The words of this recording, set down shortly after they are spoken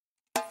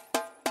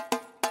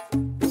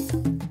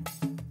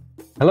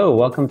Hello,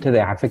 welcome to the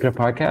Afikra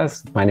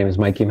podcast. My name is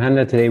Mikey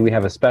Mhanda. Today we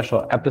have a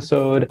special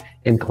episode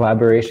in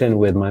collaboration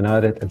with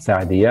Manarat and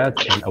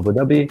Saadiyat in Abu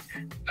Dhabi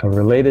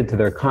related to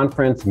their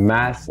conference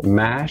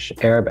MASH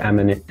Arab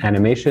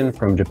Animation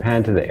from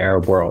Japan to the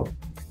Arab World.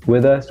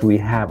 With us, we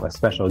have a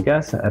special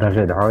guest,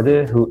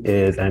 RAGHAD, who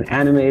is an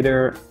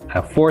animator,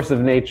 a force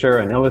of nature,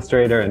 an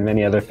illustrator, and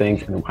many other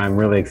things. And I'm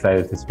really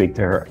excited to speak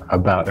to her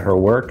about her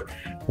work.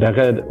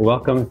 RAGHAD,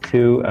 welcome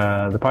to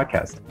the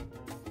podcast.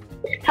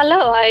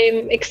 Hello,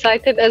 I'm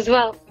excited as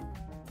well.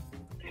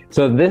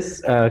 So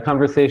this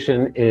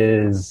conversation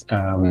is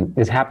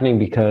happening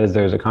because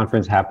there's a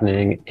conference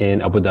happening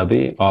in Abu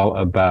Dhabi all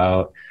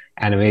about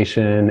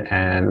animation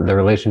and the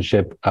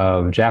relationship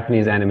of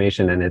Japanese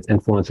animation and its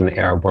influence in the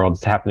Arab world.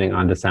 It's happening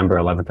on December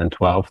 11th and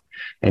 12th,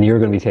 and you're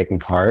going to be taking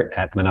part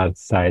at Manat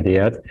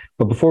Saadiyat.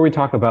 But before we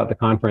talk about the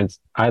conference,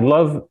 I'd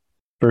love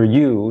for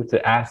you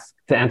to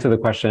answer the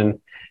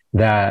question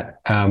that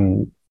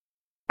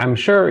I'm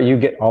sure you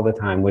get all the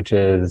time, which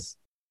is,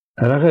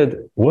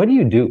 RAGHAD, what do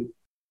you do?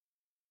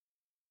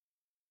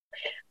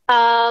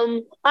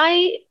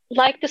 I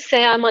like to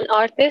say I'm an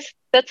artist.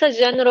 That's a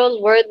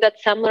general word that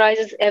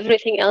summarizes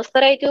everything else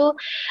that I do,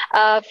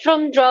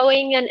 from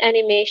drawing and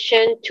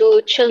animation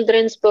to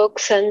children's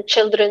books and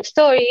children's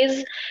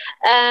stories,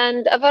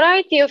 and a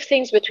variety of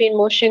things between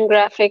motion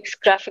graphics,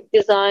 graphic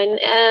design.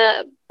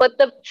 But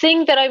the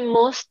thing that I'm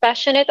most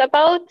passionate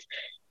about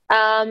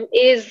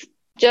is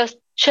just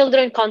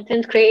children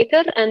content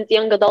creator and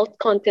young adult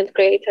content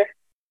creator.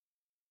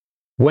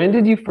 When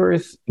did you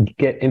first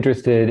get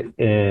interested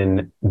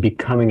in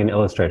becoming an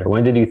illustrator?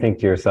 When did you think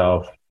to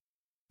yourself,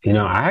 I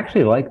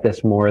actually like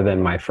this more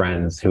than my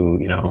friends who,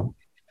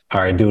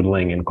 are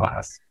doodling in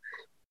class?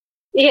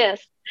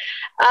 Yes.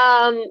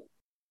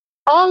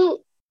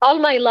 All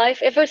my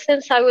life, ever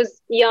since I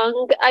was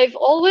young, I've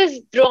always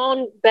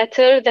drawn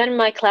better than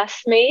my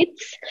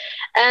classmates.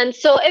 And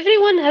so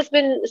everyone has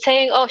been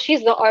saying, oh,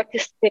 she's the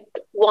artistic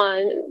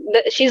one,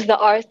 she's the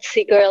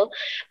artsy girl.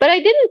 But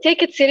I didn't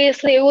take it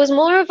seriously. It was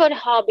more of a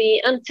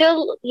hobby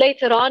until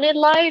later on in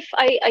life,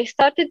 I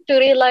started to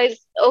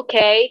realize,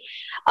 okay,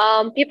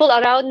 people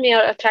around me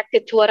are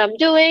attracted to what I'm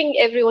doing.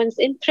 Everyone's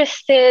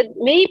interested.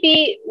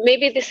 Maybe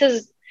this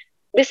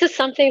is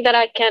something that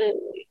I can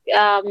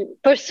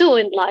pursue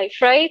in life,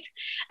 right?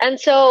 And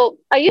so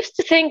I used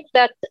to think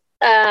that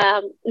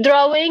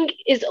drawing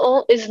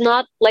is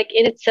not like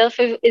in itself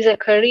is a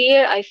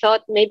career. I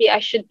thought maybe I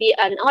should be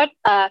an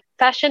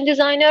fashion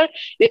designer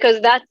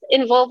because that's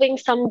involving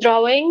some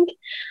drawing.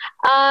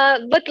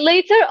 But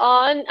later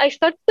on, I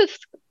started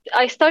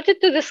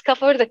to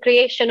discover the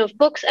creation of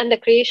books and the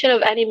creation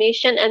of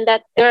animation, and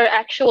that there are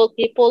actual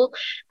people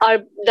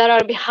that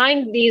are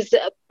behind these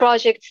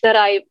projects that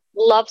I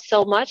love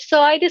so much.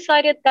 So I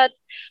decided that,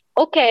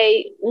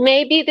 okay,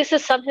 maybe this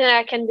is something that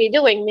I can be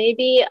doing.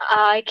 Maybe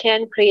I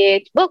can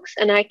create books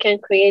and I can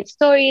create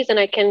stories and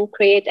I can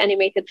create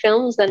animated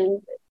films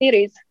and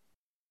series.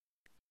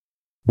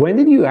 When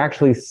did you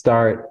actually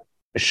start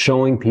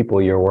showing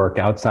people your work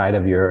outside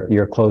of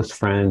your close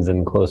friends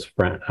and close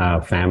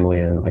family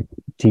and like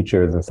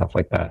teachers and stuff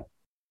like that?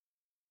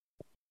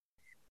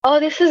 Oh,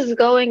 this is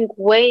going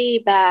way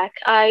back.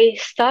 I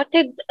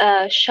started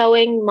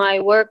showing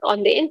my work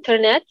on the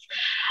internet.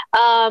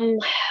 I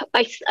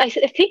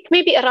think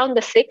maybe around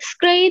the sixth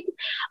grade,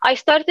 I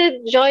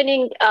started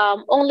joining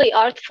only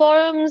art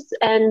forums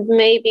and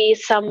maybe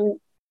some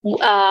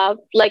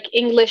like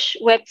English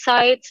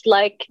websites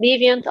like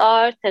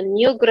DeviantArt and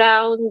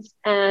Newgrounds.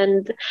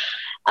 And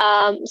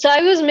so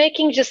I was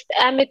making just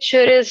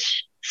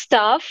amateurish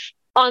stuff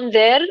on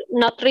there,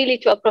 not really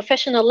to a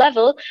professional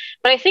level,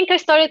 but I think I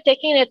started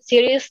taking it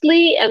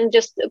seriously and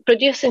just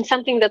producing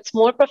something that's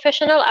more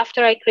professional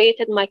after I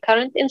created my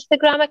current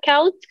Instagram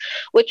account,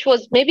 which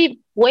was maybe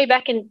way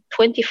back in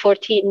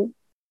 2014.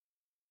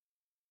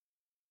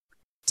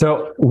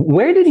 So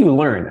where did you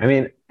learn? I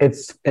mean,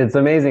 it's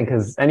amazing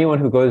because anyone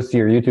who goes to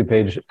your YouTube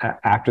page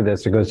after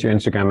this or goes to your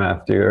Instagram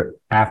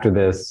after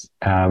this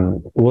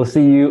will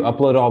see you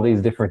upload all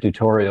these different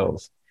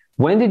tutorials.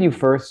 When did you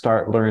first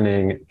start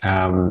learning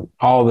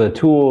all the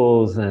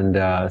tools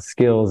and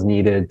skills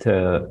needed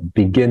to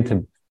begin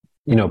to,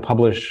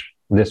 publish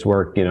this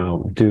work,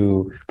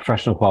 do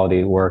professional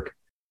quality work?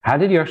 How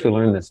did you actually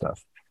learn this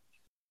stuff?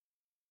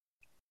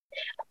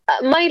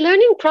 My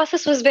learning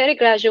process was very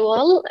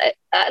gradual.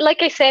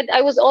 Like I said,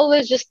 I was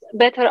always just a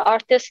better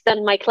artist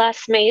than my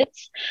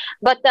classmates.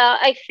 But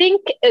I think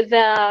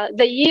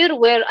the year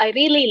where I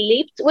really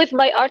leaped with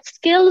my art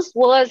skills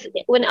was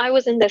when I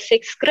was in the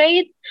sixth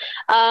grade.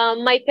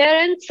 My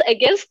parents,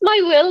 against my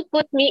will,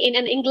 put me in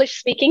an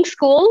English-speaking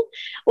school,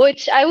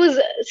 which I was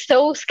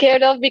so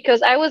scared of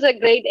because I was a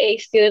grade A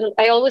student.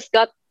 I always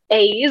got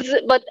A's,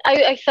 but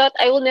I thought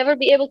I will never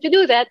be able to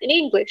do that in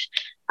English.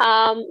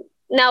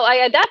 now I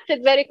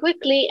adapted very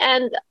quickly,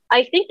 and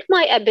I think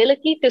my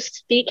ability to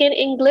speak in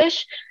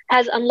English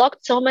has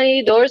unlocked so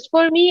many doors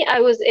for me. I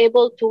was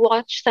able to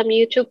watch some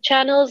YouTube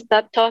channels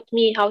that taught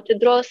me how to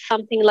draw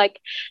something like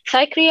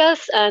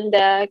Cyprius and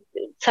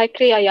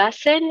Cypria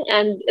Yasin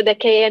and the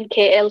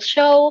KNKL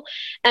show,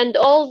 and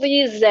all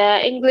these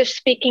English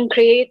speaking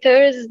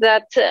creators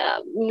that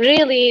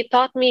really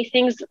taught me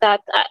things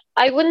that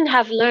I wouldn't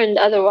have learned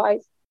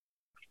otherwise.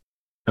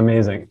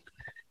 Amazing.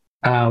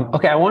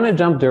 Okay, I want to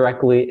jump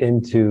directly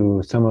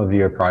into some of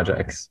your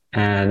projects,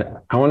 and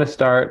I want to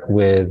start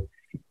with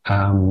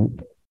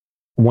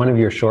one of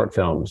your short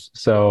films.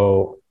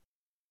 So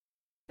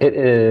it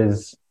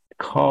is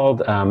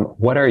called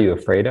What Are You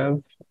Afraid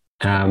of?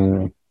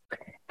 And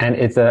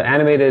it's an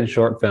animated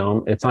short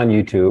film. It's on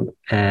YouTube,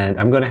 and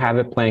I'm going to have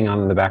it playing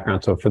on in the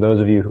background. So for those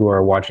of you who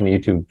are watching a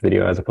YouTube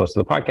video as opposed to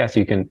the podcast,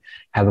 you can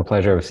have the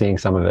pleasure of seeing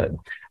some of it.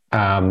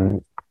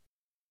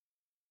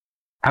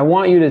 I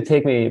want you to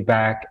take me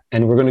back,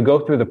 and we're going to go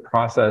through the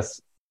process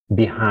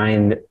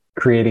behind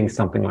creating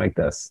something like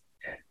this.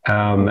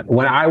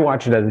 When I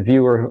watch it as a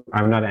viewer,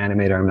 I'm not an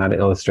animator, I'm not an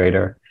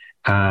illustrator.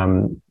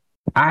 I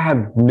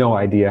have no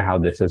idea how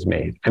this is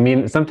made. I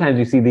mean, sometimes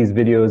you see these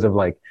videos of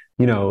like,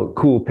 you know,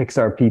 cool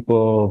Pixar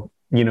people,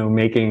 you know,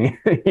 making,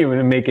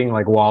 even making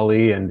like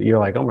WALL-E, and you're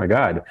like, oh my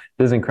God,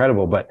 this is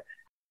incredible. But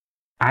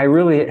I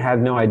really have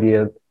no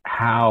idea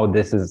how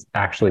this is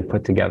actually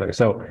put together.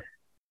 So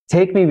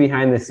take me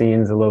behind the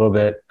scenes a little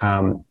bit,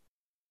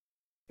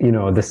 you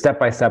know, the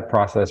step-by-step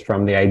process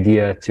from the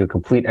idea to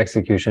complete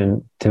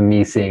execution to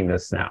me seeing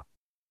this now.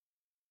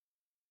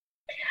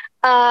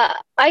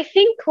 I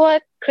think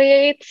what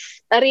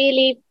creates a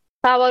really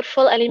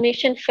powerful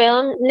animation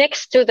film,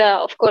 next to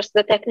of course,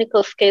 the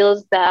technical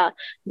skills, the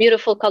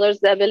beautiful colors,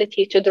 the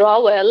ability to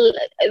draw well,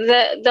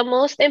 the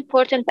most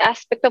important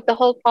aspect of the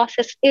whole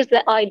process is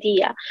the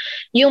idea.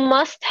 You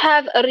must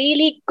have a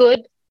really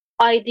good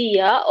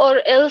idea, or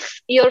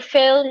else your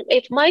film,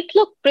 it might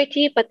look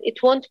pretty, but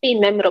it won't be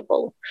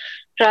memorable,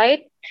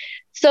 right?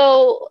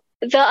 So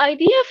the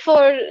idea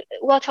for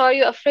What Are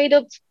You Afraid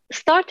of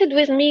started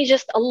with me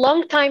just a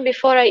long time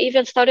before I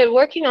even started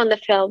working on the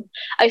film.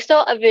 I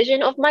saw a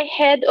vision of my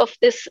head of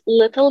this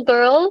little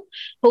girl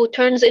who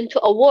turns into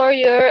a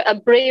warrior, a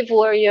brave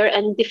warrior,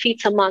 and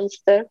defeats a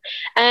monster.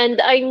 And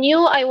I knew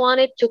I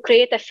wanted to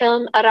create a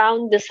film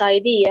around this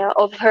idea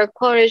of her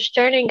courage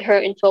turning her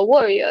into a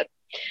warrior.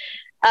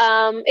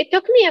 It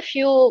took me a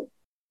few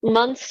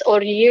months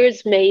or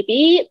years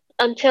maybe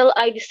until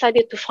I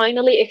decided to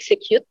finally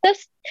execute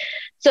this.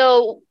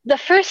 So the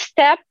first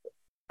step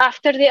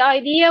after the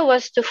idea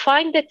was to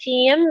find a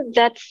team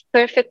that's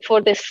perfect for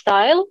this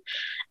style.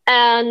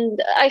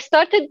 And I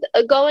started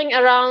going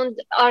around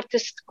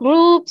artist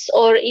groups,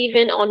 or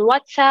even on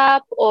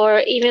WhatsApp, or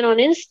even on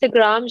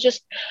Instagram,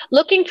 just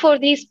looking for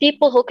these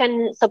people who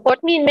can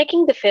support me in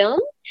making the film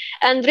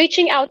and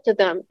reaching out to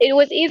them. It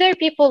was either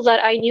people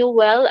that I knew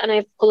well and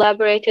I've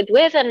collaborated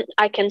with and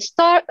I can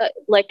start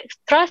like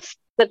trust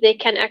that they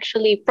can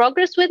actually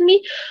progress with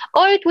me,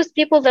 or it was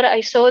people that I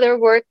saw their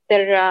work,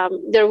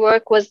 their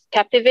work was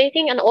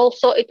captivating, and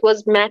also it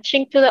was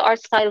matching to the art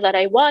style that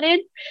I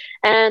wanted,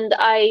 and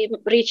I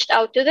reached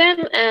out to them,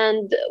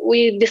 and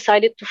we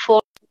decided to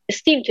form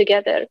this team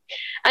together.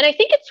 And I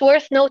think it's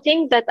worth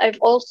noting that I've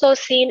also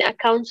seen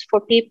accounts for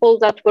people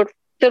that were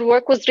their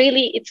work was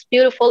really, it's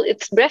beautiful,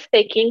 it's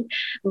breathtaking,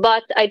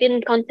 but I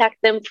didn't contact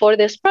them for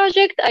this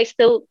project. I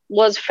still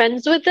was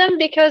friends with them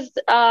because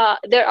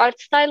their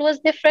art style was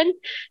different.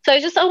 So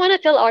I want to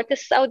tell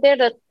artists out there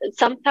that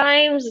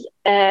sometimes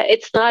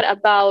it's not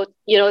about,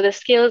 you know, the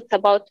skills, it's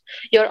about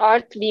your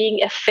art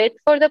being a fit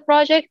for the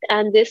project,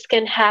 and this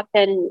can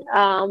happen,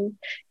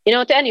 you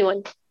know, to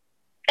anyone.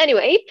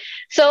 Anyway,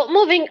 so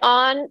moving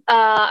on,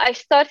 I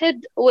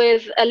started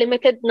with a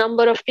limited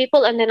number of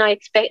people, and then I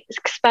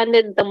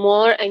expanded the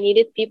more I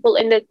needed people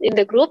in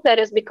the group. That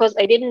is because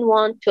I didn't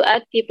want to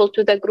add people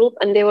to the group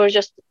and they were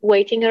just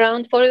waiting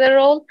around for the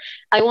role.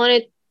 I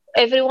wanted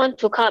everyone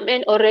to come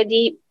in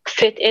already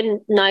fit in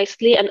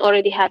nicely and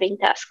already having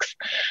tasks.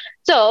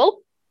 So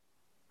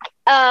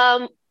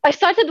I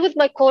started with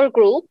my core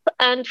group,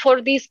 and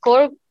for these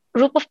core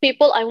group of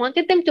people, I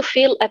wanted them to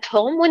feel at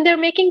home when they're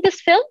making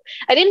this film.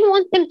 I didn't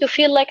want them to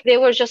feel like they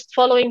were just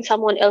following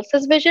someone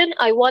else's vision.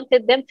 I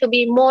wanted them to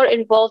be more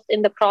involved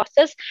in the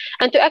process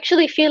and to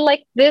actually feel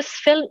like this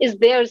film is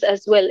theirs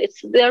as well.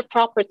 It's their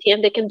property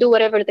and they can do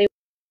whatever they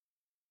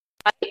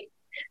want.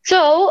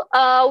 So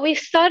we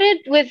started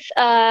with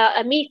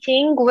a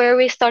meeting where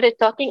we started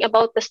talking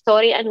about the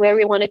story and where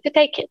we wanted to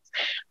take it.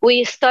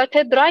 We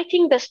started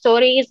writing the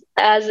stories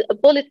as a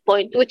bullet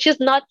point, which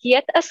is not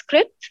yet a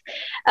script.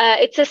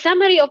 It's a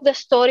summary of the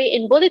story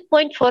in bullet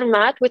point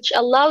format, which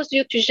allows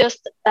you to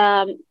just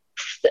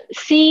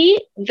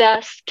see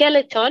the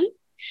skeleton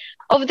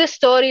of the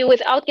story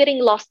without getting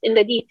lost in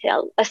the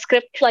detail. A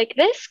script like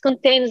this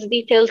contains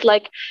details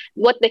like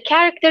what the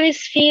character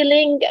is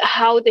feeling,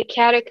 how the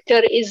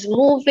character is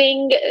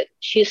moving,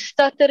 she's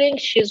stuttering,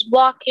 she's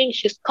walking,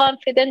 she's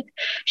confident,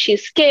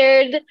 she's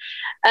scared.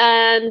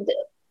 And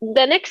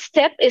the next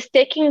step is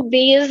taking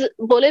these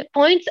bullet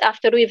points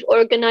after we've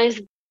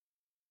organized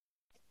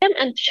them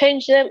and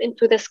change them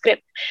into the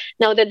script.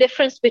 Now, the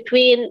difference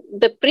between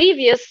the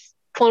previous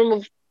form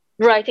of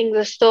writing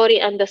the story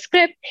and the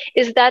script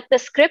is that the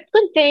script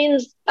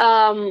contains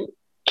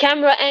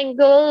camera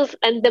angles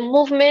and the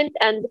movement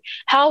and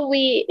how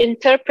we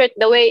interpret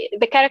the way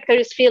the character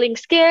is feeling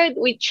scared.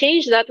 We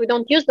change that. We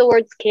don't use the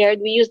word scared.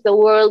 We use the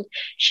word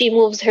she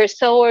moves her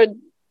sword,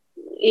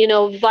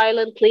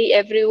 violently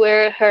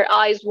everywhere. Her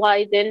eyes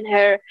widen,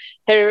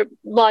 her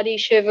body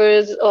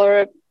shivers,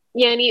 or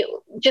yani,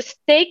 just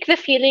take the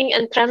feeling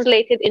and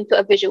translate it into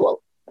a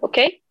visual.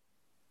 Okay.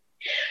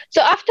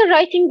 So after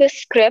writing this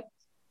script,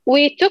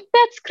 we took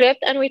that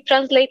script and we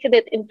translated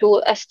it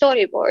into a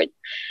storyboard.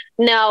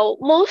 Now,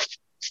 most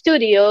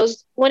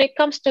studios, when it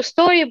comes to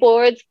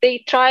storyboards,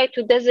 they try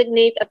to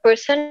designate a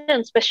person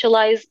and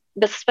specialize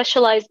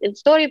in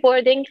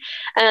storyboarding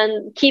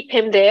and keep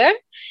him there.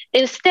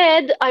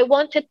 Instead, I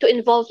wanted to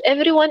involve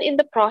everyone in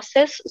the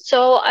process,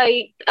 so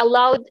I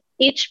allowed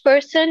each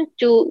person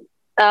to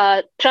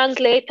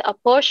translate a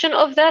portion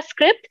of that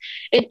script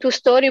into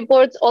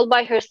storyboards all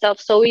by herself.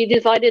 So we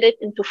divided it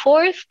into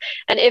fourths,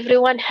 and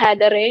everyone had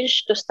a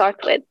range to start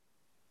with.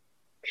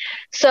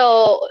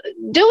 So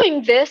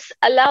doing this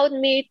allowed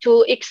me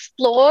to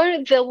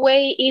explore the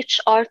way each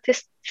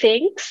artist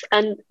thinks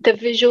and the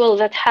visual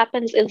that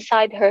happens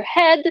inside her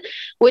head,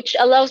 which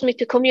allows me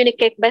to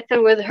communicate better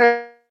with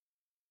her.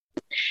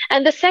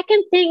 And the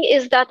second thing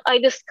is that I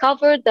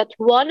discovered that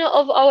one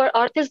of our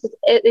artists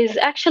is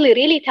actually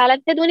really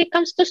talented when it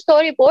comes to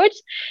storyboards,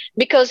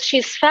 because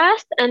she's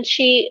fast and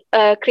she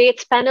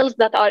creates panels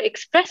that are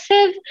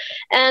expressive.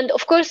 And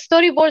of course,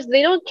 storyboards,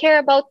 they don't care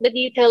about the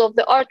detail of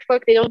the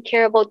artwork. They don't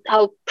care about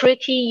how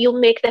pretty you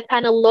make the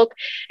panel look.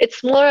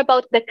 It's more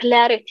about the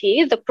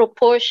clarity, the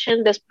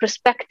proportion, the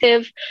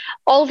perspective,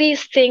 all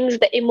these things,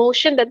 the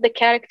emotion that the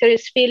character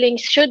is feeling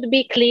should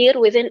be clear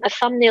within a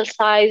thumbnail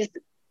sized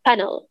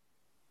panel.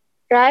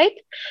 Right?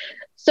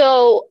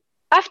 So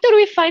after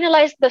we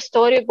finalized the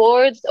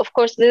storyboards, of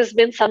course, there's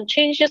been some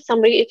changes,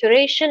 some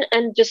reiteration,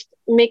 and just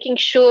making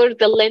sure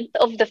the length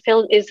of the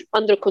film is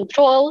under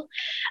control.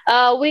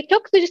 We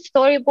took the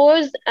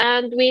storyboards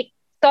and we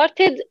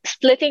started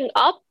splitting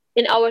up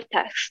in our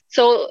tasks.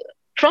 So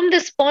from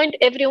this point,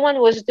 everyone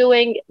was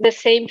doing the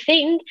same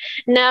thing.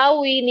 Now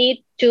we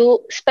need to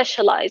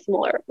specialize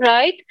more,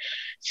 right?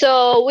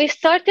 So we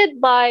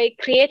started by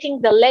creating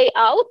the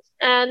layout.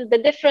 And the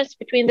difference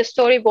between the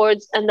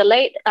storyboards and the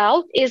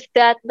layout is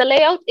that the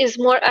layout is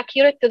more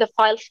accurate to the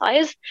file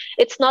size.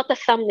 It's not a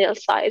thumbnail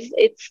size.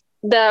 It's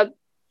the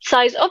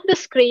size of the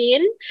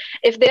screen.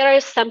 If there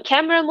is some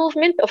camera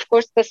movement, of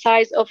course, the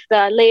size of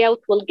the layout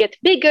will get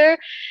bigger,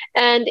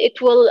 and it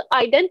will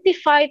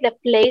identify the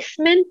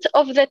placement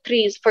of the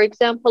trees, for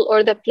example,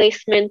 or the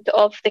placement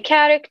of the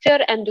character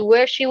and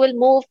where she will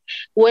move,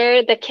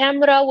 where the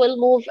camera will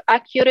move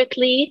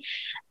accurately.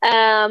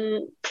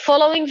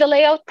 Following the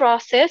layout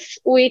process,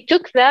 we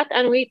took that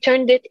and we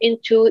turned it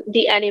into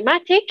the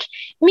animatic.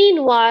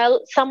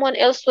 Meanwhile, someone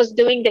else was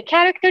doing the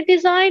character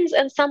designs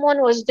and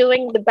someone was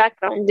doing the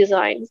background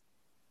designs.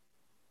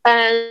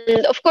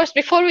 And of course,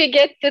 before we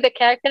get to the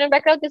character and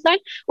background design,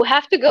 we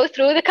have to go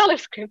through the color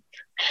script.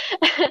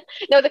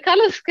 Now, the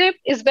color script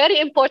is very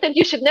important.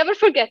 You should never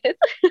forget it.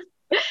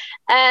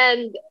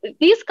 And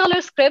these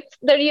color scripts,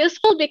 they're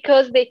useful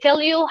because they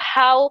tell you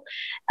how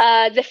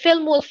the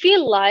film will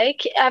feel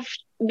like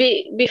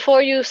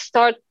before you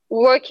start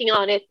working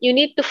on it. You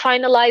need to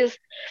finalize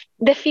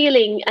the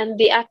feeling and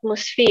the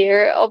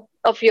atmosphere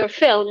of your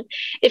film.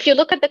 If you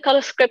look at the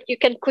color script, you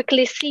can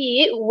quickly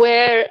see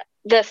where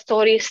the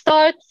story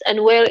starts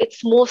and where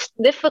it's most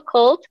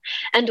difficult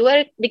and where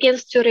it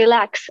begins to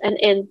relax and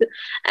end.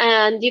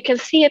 And you can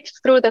see it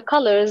through the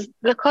colors.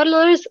 The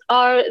colors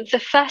are the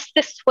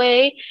fastest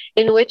way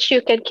in which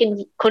you can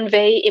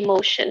convey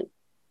emotion.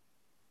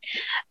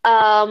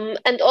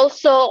 And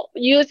also,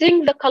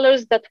 using the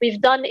colors that we've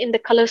done in the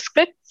color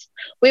scripts,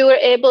 we were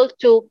able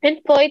to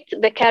pinpoint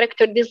the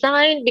character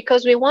design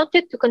because we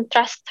wanted to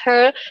contrast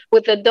her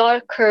with the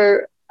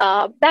darker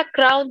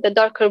background, the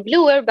darker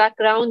bluer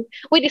background.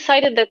 We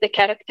decided that the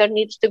character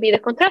needs to be the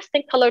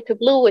contrasting color to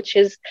blue, which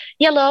is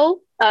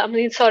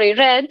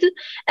red,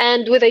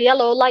 and with a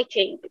yellow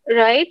lighting,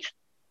 right?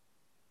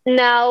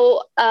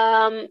 Now,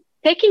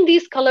 taking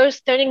these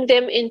colors, turning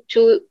them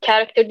into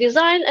character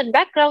design and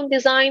background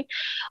design,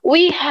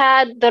 we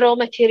had the raw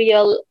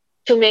material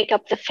to make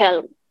up the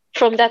film.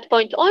 From that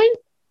point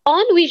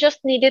on, we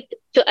just needed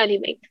to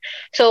animate.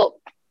 So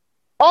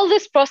all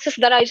this process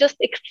that I just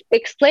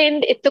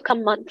explained, it took a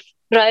month,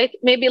 right?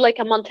 Maybe like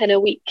a month and a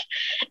week.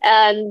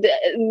 And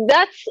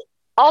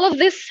all of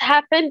this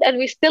happened and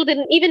we still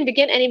didn't even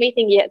begin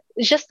animating yet.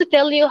 Just to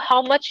tell you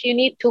how much you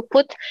need to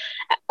put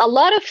a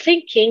lot of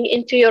thinking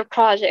into your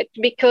project,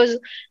 because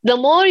the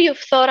more you've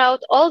thought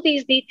out all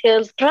these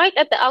details right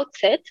at the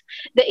outset,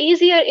 the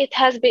easier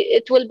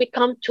it will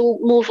become to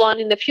move on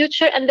in the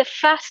future, and the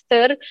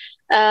faster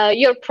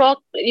your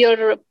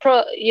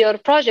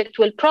project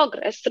will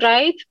progress,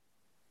 right?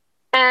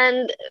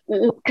 And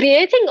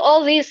creating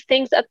all these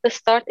things at the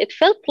start, it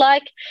felt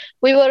like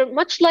we were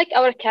much like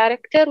our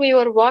character. We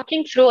were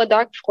walking through a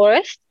dark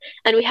forest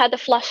and we had a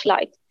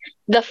flashlight.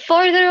 The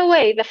further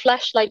away the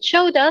flashlight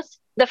showed us,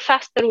 the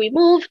faster we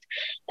moved,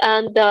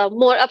 and the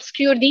more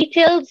obscure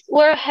details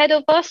were ahead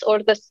of us, or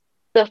the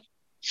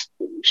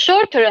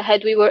shorter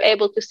ahead we were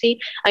able to see.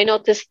 I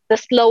noticed the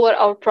slower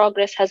our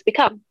progress has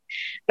become,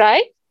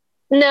 right?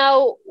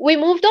 Now we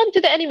moved on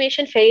to the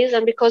animation phase,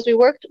 and because we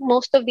worked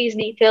most of these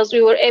details,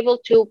 we were able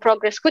to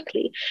progress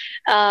quickly.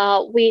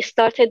 We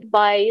started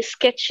by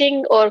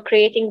sketching or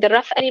creating the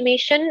rough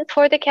animation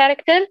for the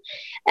character,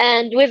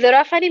 and with the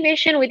rough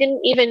animation, we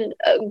didn't even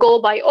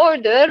go by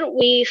order.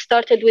 We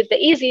started with the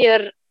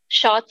easier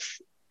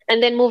shots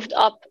and then moved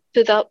up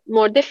to the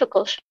more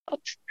difficult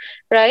shots,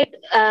 right?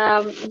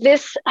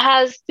 This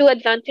has two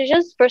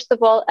advantages. First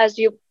of all, as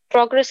you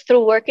progress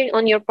through working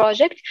on your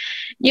project,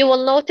 you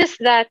will notice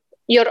that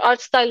your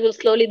art style will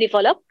slowly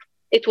develop.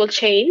 It will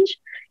change.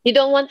 You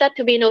don't want that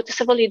to be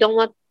noticeable. You don't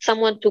want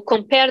someone to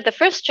compare the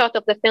first shot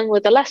of the film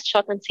with the last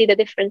shot and see the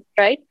difference,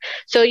 right?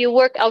 So you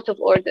work out of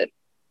order.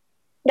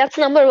 That's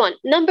number one.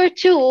 Number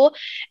two,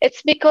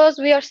 it's because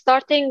we are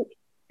starting,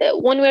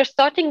 when we're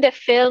starting the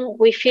film,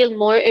 we feel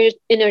more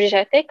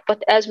energetic,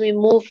 but as we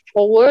move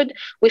forward,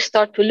 we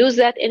start to lose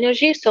that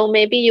energy. So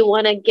maybe you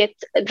want to get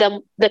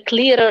the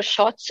clearer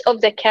shots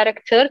of the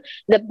character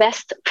the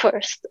best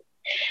first.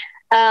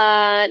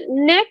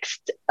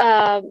 Next,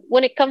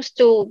 when it comes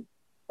to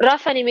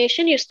rough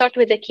animation, you start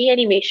with the key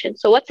animation.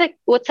 So what's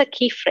a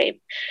keyframe?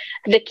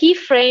 The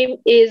keyframe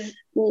is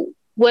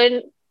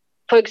when,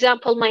 for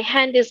example, my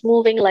hand is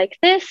moving like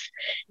this.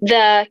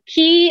 The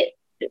key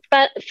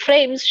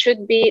frames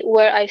should be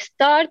where I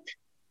start,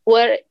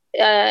 where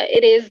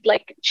it is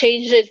like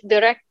changes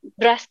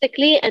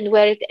drastically, and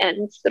where it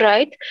ends,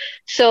 right?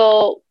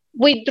 So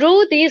we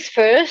drew these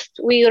first,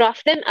 we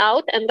rough them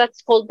out, and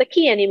that's called the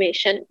key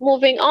animation.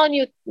 Moving on,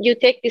 you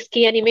take this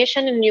key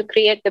animation and you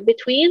create the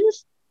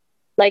betweens,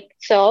 like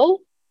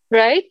so,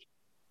 right?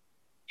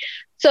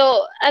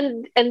 So,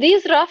 and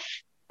these rough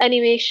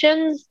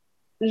animations,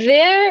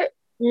 they're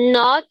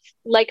not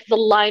like the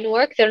line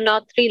work. They're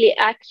not really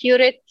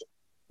accurate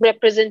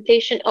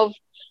representation of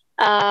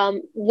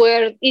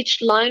where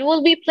each line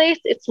will be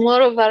placed. It's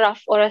more of a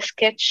rough or a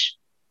sketch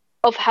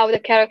of how the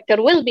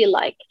character will be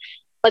like.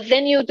 But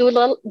then you do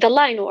the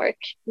line work.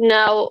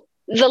 Now,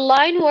 the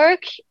line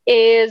work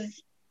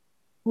is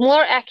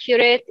more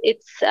accurate.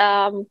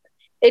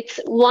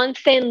 It's one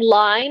thin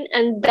line,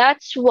 and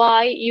that's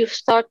why you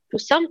start to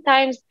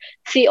sometimes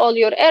see all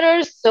your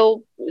errors.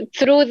 So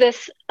through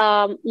this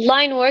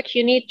line work,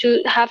 you need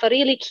to have a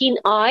really keen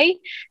eye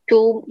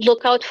to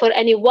look out for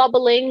any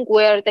wobbling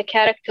where the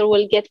character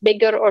will get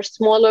bigger or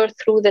smaller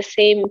through the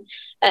same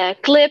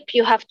clip.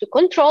 You have to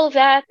control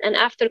that, and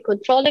after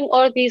controlling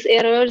all these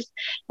errors,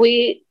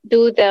 we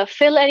do the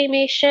fill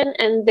animation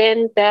and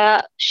then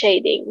the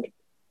shading.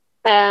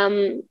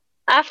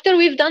 After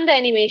we've done the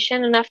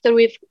animation and after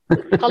we've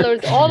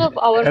colored all of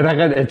our...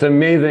 It's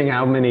amazing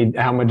how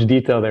much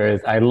detail there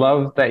is. I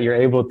love that you're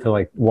able to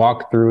like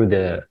walk through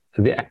the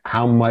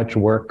how much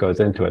work goes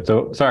into it.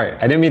 So sorry,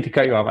 I didn't mean to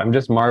cut you off. I'm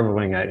just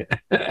marveling at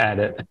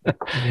it.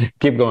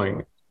 Keep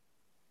going.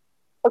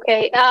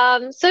 Okay,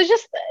 so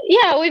just,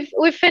 yeah,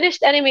 we've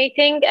finished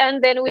animating,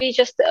 and then we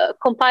just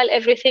compile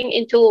everything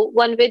into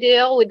one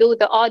video. We do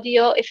the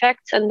audio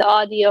effects and the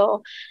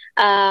audio,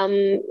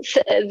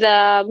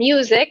 the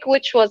music,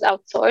 which was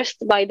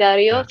outsourced by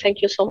Dario. Yeah.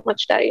 Thank you so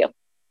much, Dario.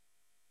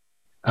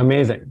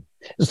 Amazing.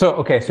 So,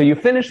 okay, so you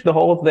finished the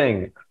whole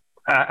thing.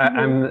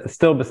 I'm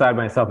still beside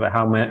myself at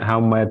how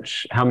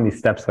many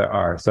steps there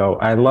are. So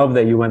I love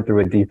that you went through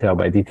it detail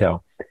by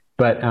detail,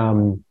 but,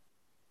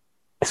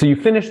 so you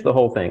finish the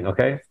whole thing,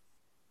 okay?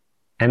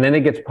 And then it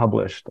gets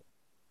published.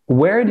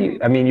 Where do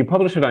you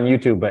publish it on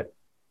YouTube, but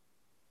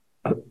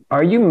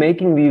are you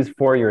making these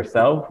for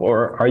yourself,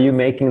 or are you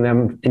making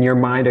them in your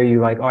mind? Are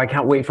you like, oh, I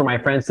can't wait for my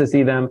friends to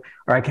see them,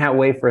 or I can't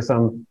wait for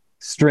some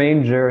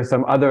stranger,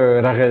 some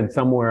other RAGHAD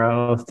somewhere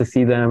else to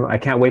see them. I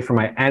can't wait for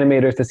my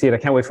animators to see it. I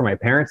can't wait for my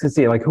parents to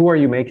see it. Like, who are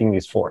you making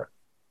these for?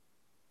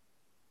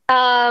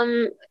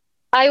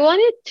 I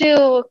wanted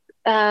to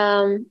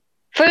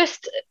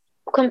first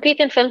compete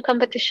in film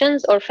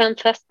competitions or film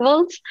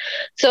festivals.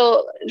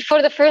 So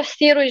for the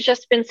first year, we've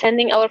just been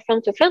sending our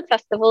film to film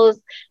festivals.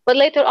 But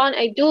later on,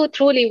 I do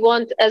truly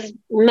want as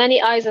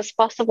many eyes as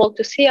possible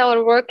to see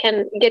our work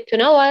and get to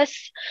know us.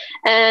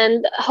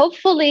 And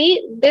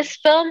hopefully this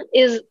film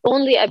is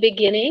only a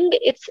beginning.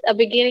 It's a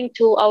beginning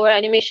to our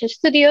animation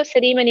studio,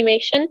 Sadim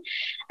Animation.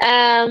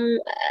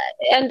 And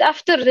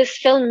after this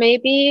film,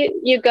 maybe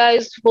you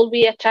guys will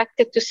be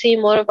attracted to see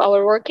more of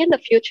our work in the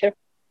future.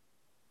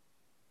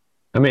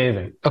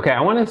 Amazing. Okay, I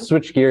want to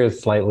switch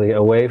gears slightly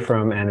away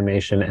from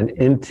animation and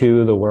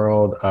into the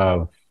world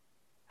of,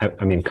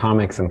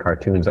 comics and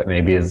cartoons. That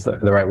maybe is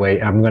the right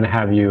way. I'm going to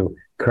have you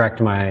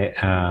correct my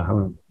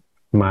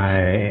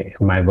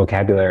my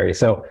vocabulary.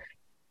 So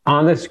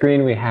on the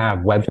screen we have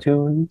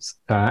webtoons,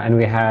 and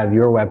we have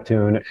your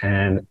webtoon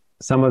and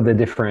some of the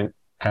different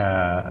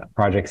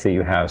projects that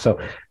you have. So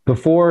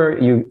before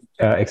you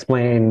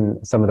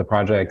explain some of the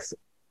projects,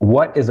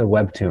 what is a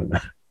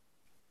webtoon?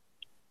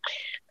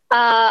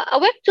 A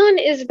webtoon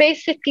is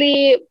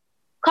basically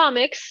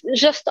comics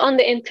just on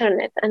the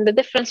internet. And the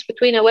difference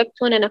between a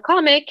webtoon and a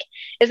comic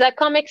is that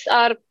comics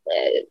are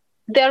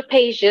they're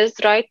pages,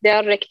 right? They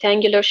are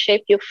rectangular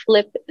shape. You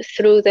flip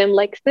through them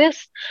like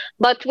this.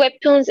 But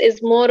webtoons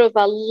is more of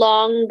a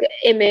long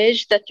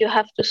image that you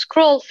have to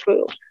scroll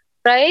through,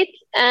 right?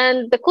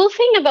 And the cool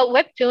thing about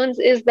webtoons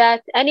is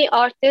that any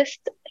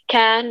artist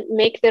can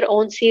make their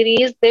own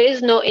series. There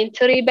is no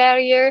entry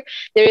barrier.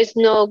 There is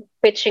no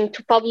pitching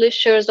to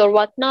publishers or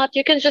whatnot.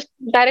 You can just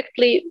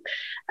directly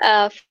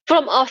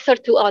from author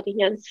to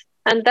audience.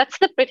 And that's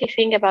the pretty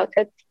thing about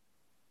it.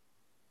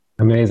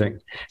 Amazing.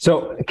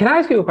 So can I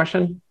ask you a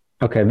question?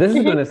 Okay, this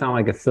is going to sound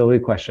like a silly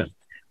question,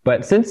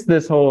 but since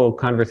this whole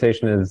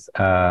conversation is,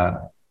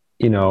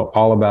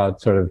 all about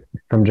sort of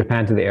from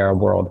Japan to the Arab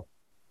world,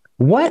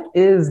 what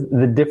is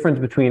the difference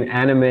between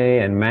anime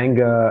and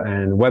manga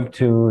and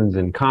webtoons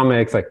and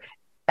comics? Like,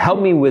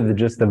 help me with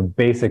just the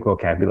basic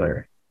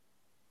vocabulary.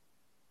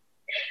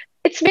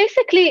 It's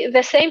basically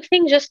the same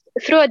thing, just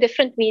through a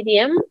different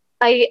medium.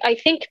 I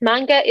think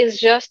manga is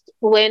just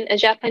when a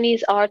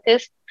Japanese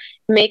artist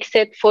makes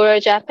it for a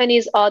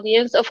Japanese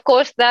audience. Of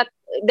course, that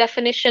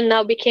definition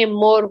now became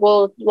more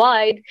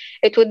worldwide.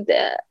 It would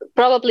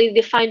probably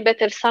define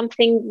better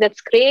something that's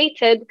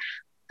created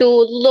to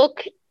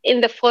look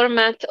in the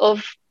format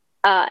of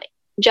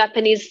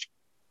Japanese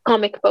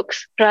comic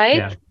books, right?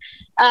 Yeah.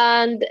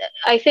 And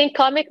I think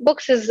comic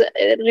books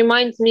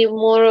reminds me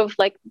more of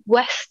like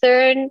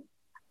Western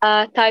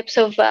types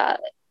of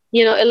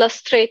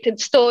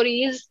illustrated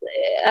stories,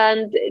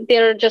 and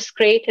they're just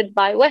created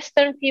by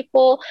Western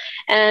people,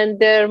 and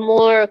they're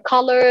more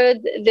colored.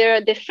 They're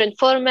a different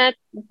format.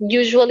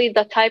 Usually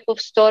the type of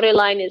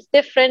storyline is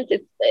different.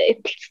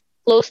 It's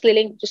closely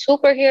linked to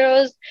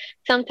superheroes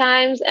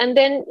sometimes. And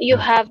then you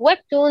have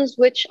webtoons,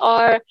 which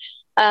are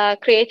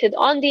created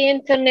on the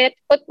internet.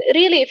 But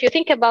really, if you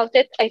think about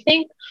it, I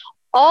think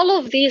all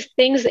of these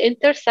things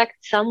intersect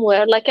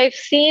somewhere. Like I've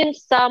seen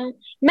some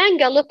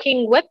manga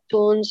looking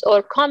webtoons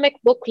or comic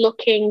book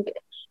looking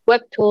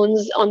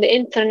webtoons on the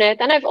internet.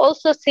 And I've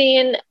also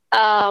seen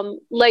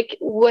like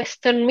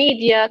Western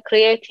media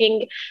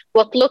creating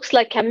what looks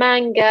like a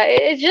manga.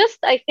 It's just,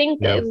 I think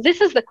this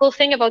is the cool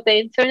thing about the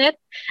internet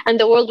and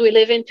the world we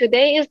live in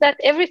today, is that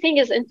everything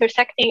is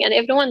intersecting and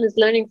everyone is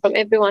learning from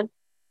everyone.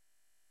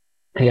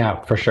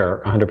 Yeah, for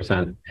sure.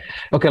 100%.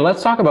 Okay,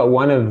 let's talk about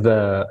one of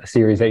the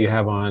series that you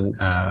have on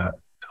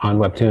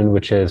Webtoon,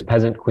 which is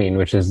Peasant Queen,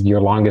 which is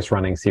your longest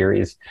running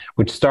series,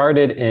 which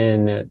started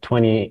in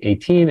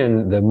 2018,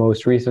 and the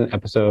most recent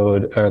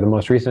episode, or the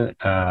most recent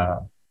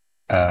sort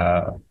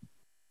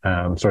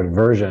of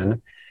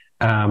version,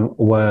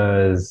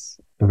 was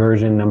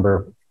version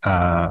number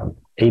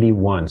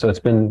 81. So it's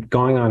been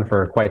going on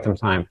for quite some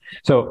time.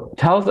 So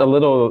tell us a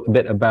little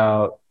bit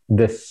about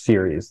this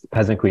series,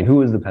 Peasant Queen.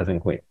 Who is the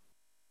Peasant Queen?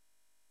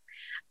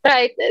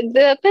 Right.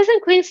 The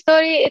Peasant Queen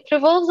story, it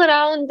revolves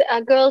around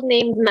a girl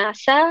named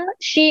Masa.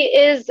 She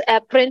is a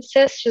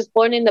princess. She's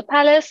born in the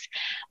palace.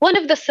 One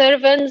of the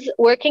servants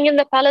working in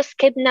the palace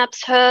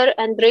kidnaps her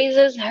and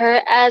raises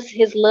her as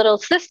his little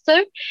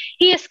sister.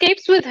 He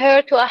escapes with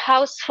her to a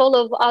house full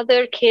of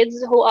other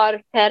kids who are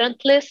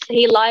parentless.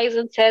 He lies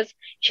and says,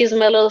 she's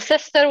my little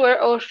sister,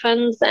 we're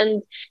orphans,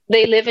 and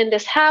they live in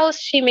this house.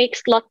 She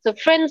makes lots of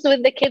friends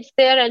with the kids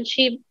there, and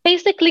she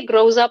basically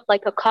grows up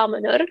like a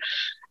commoner.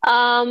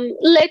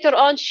 Later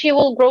on, she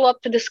will grow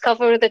up to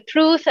discover the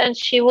truth, and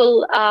she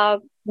will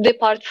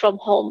depart from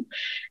home.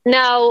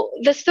 Now,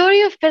 the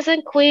story of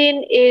Peasant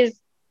Queen is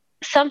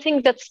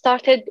something that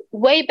started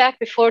way back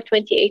before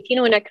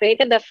 2018 when I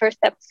created the first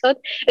episode.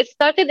 It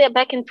started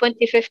back in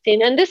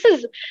 2015. And this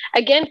is,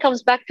 again,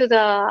 comes back to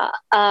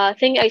the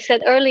thing I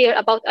said earlier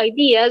about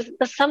ideas.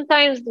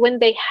 Sometimes when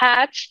they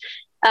hatch,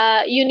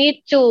 you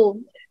need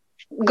to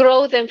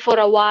grow them for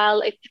a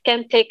while. It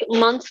can take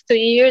months to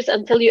years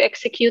until you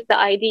execute the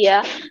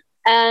idea.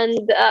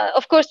 And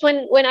of course,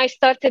 when I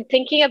started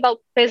thinking about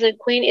Peasant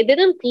Queen, it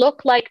didn't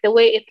look like the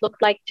way it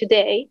looked like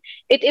today.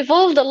 It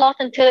evolved a lot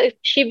until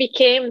she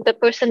became the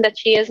person that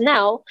she is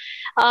now.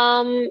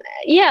 And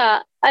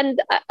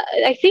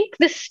I think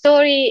this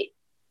story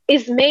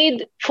is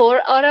made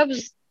for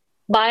Arabs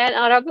by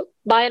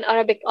an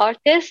Arabic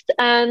artist,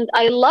 and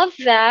I love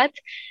that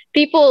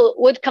people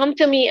would come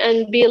to me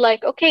and be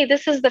like, okay,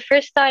 this is the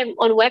first time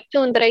on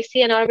Webtoon that I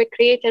see an Arabic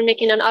creator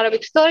making an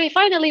Arabic story.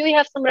 Finally, we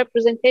have some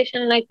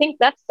representation. And I think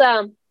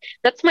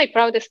that's my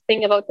proudest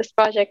thing about this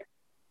project.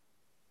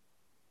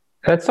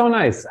 That's so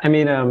nice. I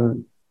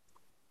mean,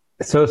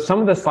 so some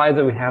of the slides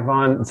that we have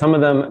on, some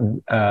of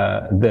them,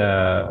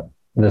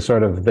 the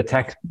sort of the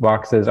text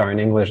boxes are in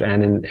English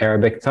and in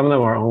Arabic. Some of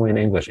them are only in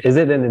English. Is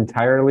it an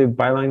entirely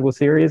bilingual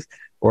series,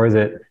 or is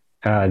it,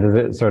 does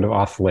it sort of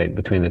oscillate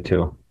between the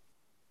two?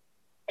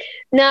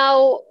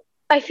 Now,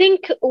 I think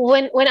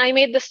when I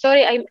made the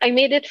story, I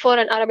made it for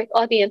an Arabic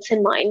audience in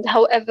mind.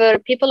 However,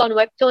 people on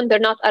Webtoon,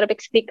 they're not Arabic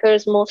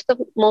speakers Yeah.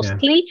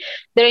 mostly.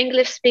 They're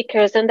English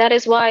speakers, and that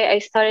is why I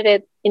started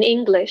it in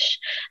English.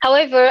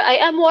 However, I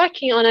am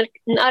working on an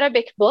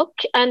Arabic book,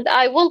 and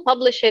I will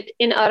publish it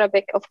in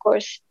Arabic, of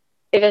course,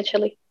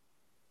 eventually.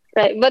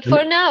 Right. But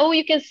for now,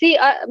 you can see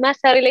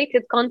Masa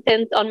related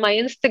content on my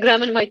Instagram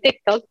and my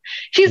TikTok.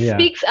 She Yeah.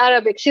 speaks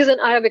Arabic. She's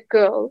an Arabic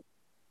girl.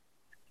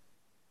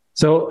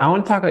 So I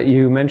want to talk about,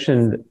 you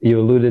mentioned, you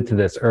alluded to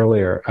this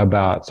earlier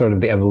about sort of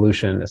the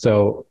evolution. So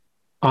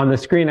on the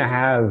screen, I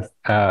have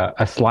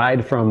a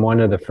slide from one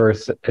of the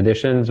first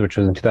editions, which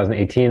was in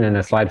 2018, and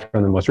a slide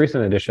from the most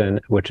recent edition,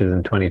 which is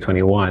in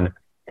 2021.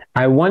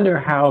 I wonder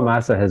how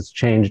Masa has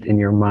changed in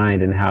your mind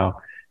and how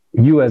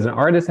you as an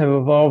artist have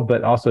evolved,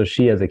 but also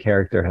she as a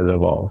character has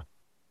evolved.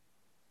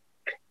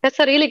 That's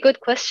a really good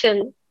question.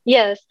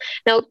 Yes.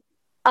 Now,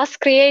 us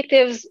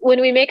creatives, when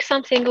we make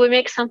something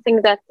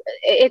that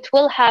it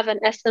will have an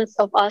essence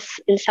of us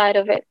inside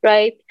of it,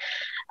 right?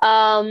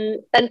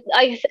 And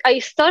I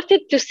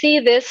started to see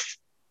this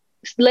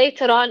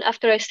later on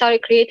after I started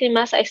creating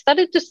Masa. I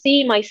started to see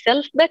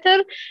myself better.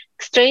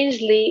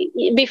 Strangely,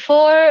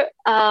 before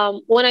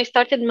when I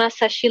started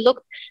Masa, she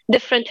looked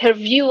different. Her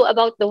view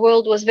about the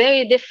world was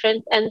very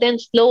different. And then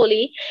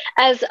slowly,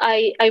 as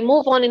I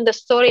move on in the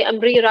story, I'm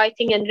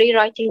rewriting and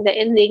rewriting the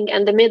ending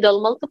and the middle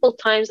multiple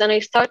times. And I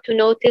start to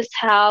notice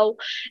how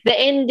the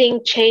ending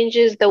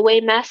changes, the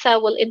way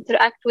Masa will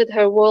interact with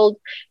her world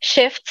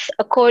shifts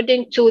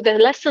according to the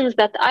lessons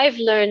that I've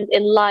learned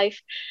in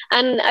life.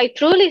 And I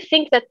truly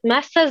think that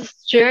Masa's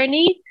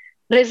journey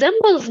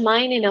resembles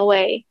mine in a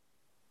way.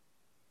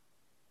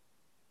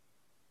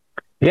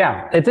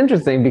 Yeah, it's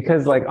interesting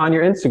because like on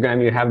your Instagram,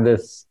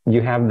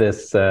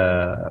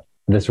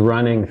 this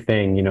running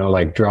thing, you know,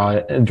 like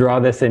draw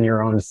this in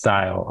your own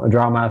style,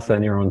 draw Masa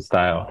in your own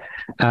style.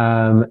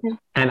 And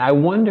I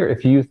wonder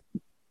if you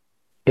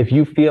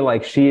feel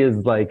like she is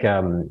like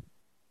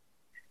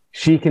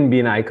she can be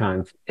an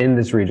icon in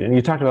this region.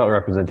 You talked about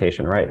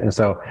representation, right? And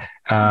so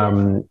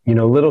you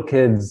know, little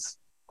kids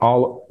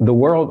all the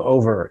world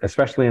over,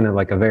 especially in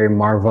like a very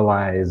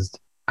marvelized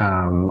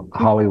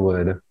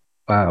Hollywood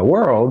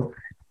world,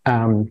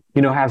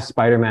 you know, have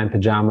Spider-Man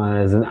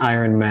pajamas and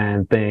Iron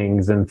Man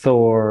things and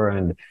Thor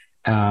and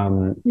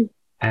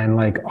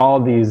like all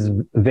these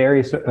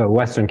very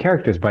Western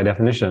characters by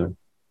definition.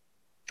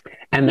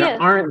 And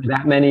there aren't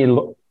that many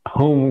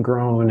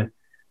homegrown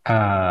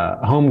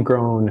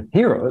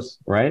heroes,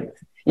 right?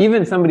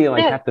 Even somebody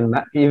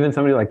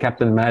like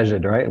Captain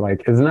Majid, right?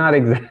 Like it's not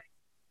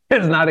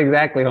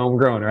exactly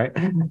homegrown, right?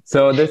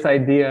 So this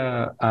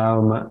idea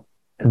of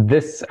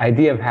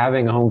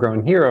having a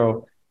homegrown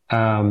hero,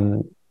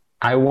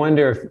 I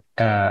wonder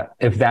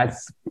if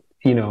that's,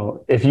 you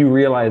know, if you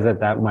realize that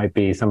that might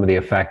be some of the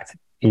effect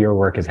your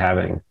work is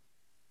having.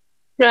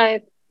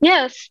 Right.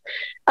 Yes.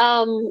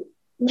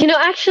 You know,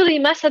 actually,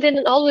 Masa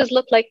didn't always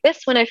look like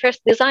this when I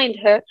first designed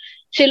her.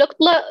 She looked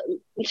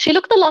she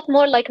looked a lot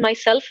more like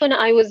myself when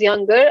I was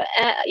younger.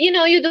 You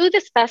know, you do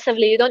this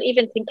passively; you don't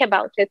even think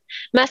about it.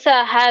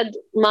 Masa had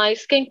my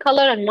skin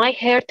color and my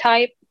hair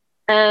type,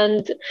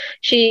 and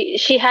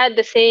she had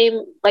the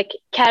same like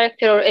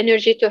character or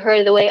energy to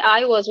her the way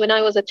I was when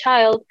I was a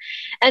child.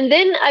 And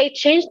then I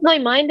changed my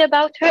mind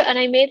about her and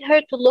I made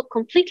her to look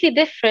completely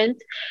different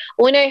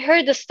when I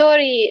heard the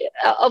story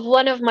of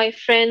one of my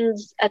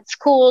friends at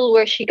school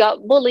where she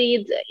got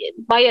bullied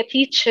by a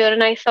teacher.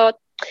 And I thought,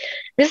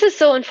 this is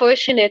so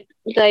unfortunate.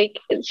 Like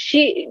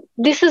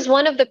this is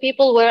one of the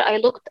people where I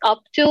looked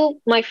up to.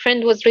 My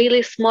friend was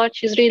really smart.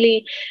 She's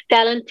really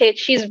talented.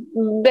 She's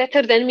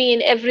better than me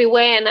in every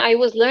way. And I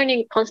was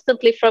learning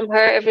constantly from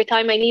her. Every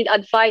time I need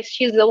advice,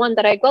 she's the one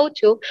that I go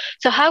to.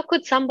 So how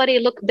could somebody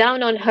look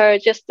down on her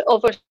just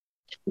over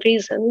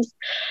reasons?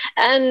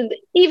 And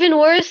even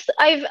worse,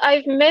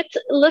 I've met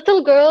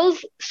little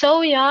girls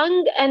so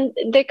young and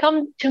they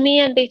come to me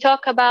and they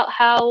talk about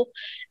how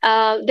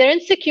they're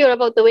insecure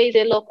about the way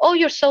they look. Oh,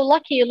 you're so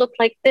lucky you look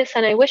like this,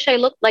 and I wish I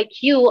looked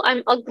like you.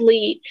 I'm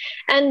ugly.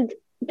 And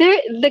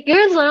the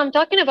girls that I'm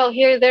talking about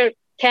here, they're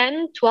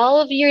 10,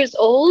 12 years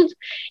old.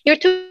 You're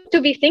to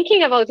be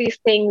thinking about these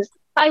things.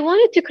 I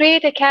wanted to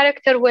create a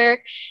character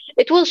where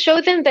it will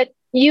show them that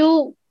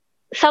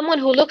someone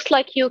who looks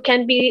like you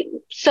can be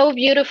so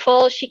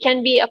beautiful. She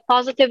can be a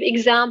positive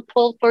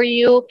example for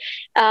you.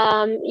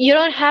 You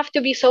don't have to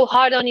be so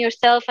hard on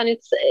yourself. And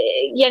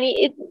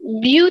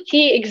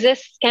beauty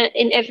exists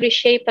in every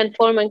shape and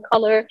form and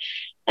color.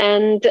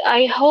 And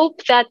I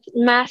hope that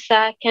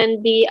Masa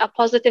can be a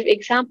positive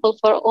example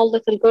for all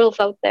little girls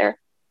out there.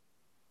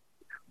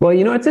 Well,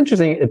 you know, it's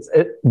interesting.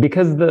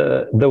 Because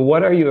the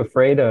 "What Are You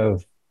Afraid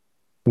Of"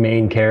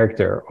 main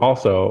character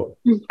also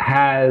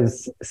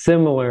has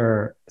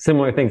similar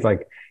things.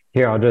 Like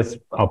here,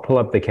 I'll pull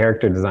up the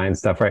character design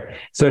stuff, right?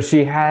 So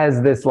she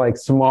has this like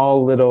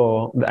small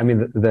little, I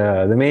mean,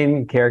 the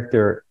main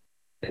character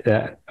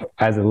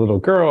as a little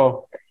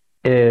girl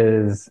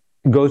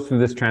goes through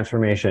this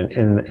transformation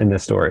in the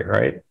story,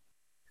 right?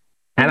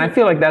 And I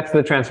feel like that's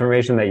the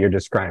transformation that you're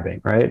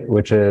describing, right?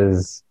 Which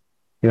is,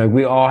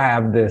 we all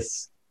have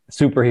this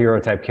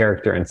superhero type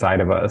character inside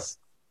of us,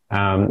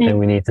 and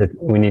we need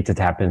to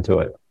tap into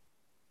it.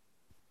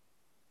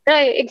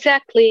 Right,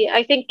 exactly.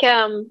 I think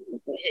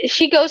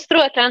she goes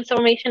through a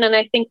transformation, and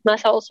I think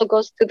Masa also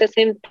goes through the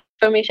same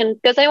transformation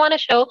because I want to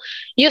show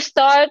you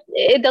start.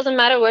 It doesn't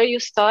matter where you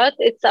start.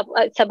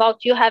 It's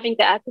about you having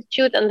the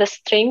attitude and the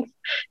strength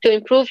to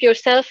improve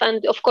yourself,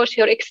 and of course,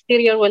 your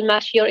exterior will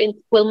match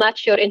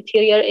your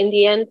interior. In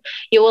the end,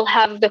 you will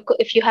have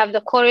if you have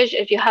the courage,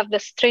 if you have the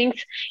strength,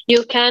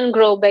 you can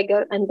grow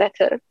bigger and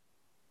better.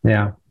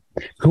 Yeah.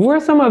 Who are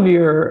some of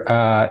your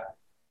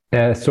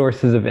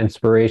sources of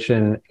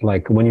inspiration,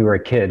 like when you were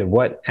a kid?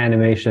 What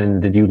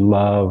animation did you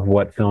love?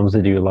 What films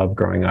did you love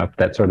growing up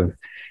that sort of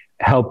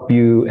helped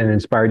you and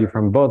inspired you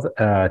from both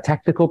a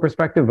technical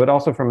perspective, but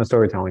also from a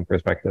storytelling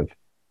perspective?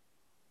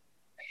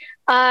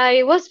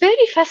 I was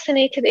very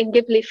fascinated in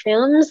Ghibli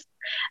films,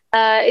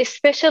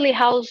 especially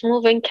Howl's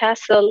Moving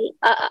Castle.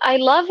 I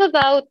love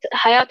about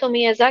Hayato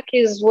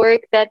Miyazaki's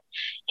work that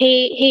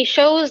he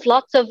shows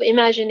lots of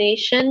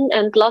imagination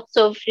and lots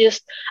of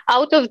just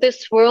out of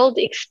this world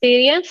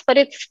experience, but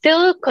it's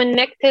still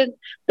connected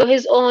to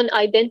his own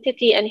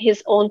identity and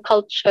his own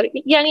culture.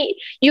 Yani,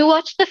 you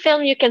watch the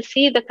film, you can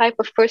see the type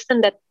of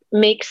person that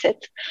makes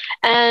it.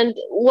 And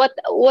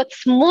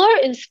what's more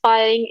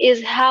inspiring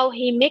is how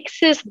he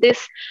mixes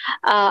this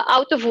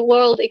out of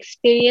world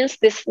experience,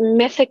 this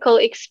mythical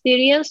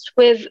experience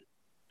with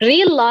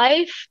real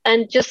life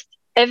and just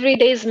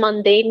everyday's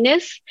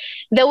mundaneness.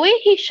 The way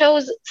he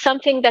shows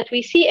something that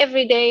we see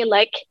every day,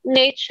 like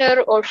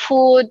nature or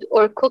food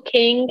or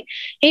cooking,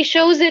 he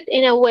shows it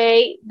in a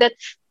way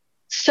that's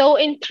so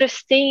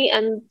interesting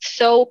and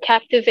so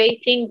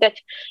captivating that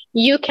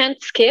you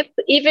can't skip.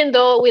 Even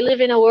though we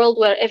live in a world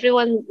where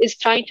everyone is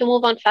trying to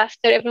move on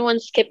faster,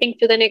 everyone's skipping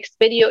to the next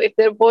video. If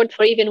they're bored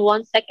for even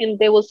 1 second,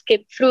 they will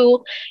skip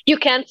through. You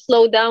can't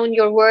slow down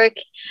your work.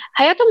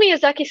 Hayato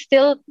Miyazaki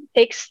still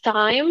takes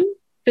time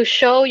to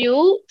show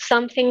you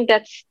something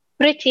that's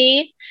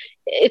pretty.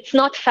 It's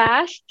not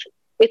fast,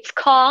 it's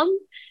calm,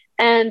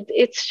 and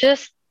it's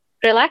just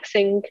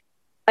relaxing.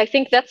 I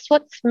think that's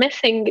what's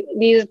missing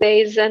these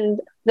days,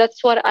 and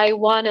that's what I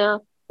want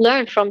to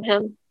learn from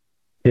him.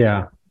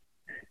 Yeah.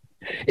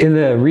 In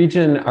the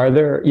region, are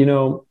there,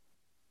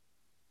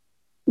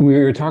 we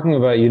were talking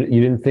about you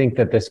didn't think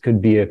that this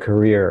could be a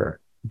career,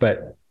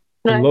 but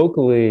Right.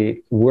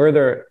 locally, were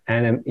there,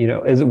 and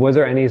was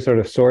there any sort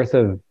of source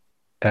of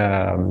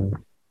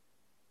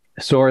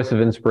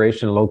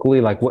inspiration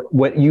locally, like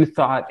what you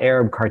thought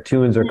Arab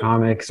cartoons or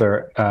comics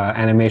or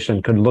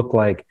animation could look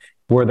like?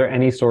 Were there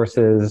any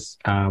sources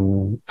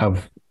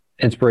of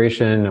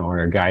inspiration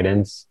or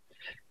guidance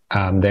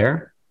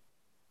there?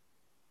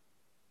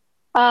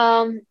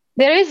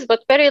 There is,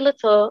 but very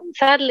little.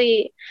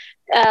 Sadly,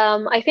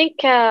 I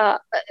think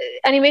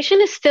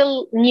animation is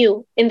still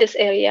new in this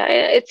area.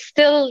 It's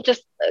still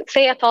just,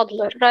 say, a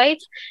toddler,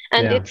 right?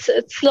 And Yeah. it's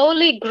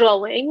slowly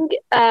growing.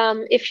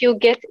 If you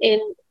get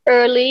in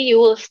early, you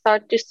will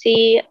start to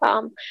see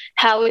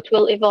how it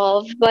will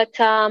evolve. But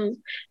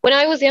when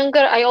I was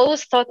younger, I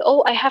always thought,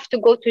 oh, I have to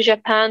go to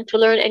Japan to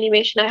learn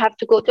animation. I have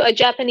to go to a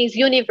Japanese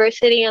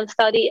university and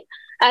study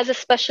as a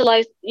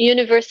specialized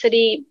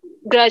university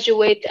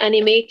graduate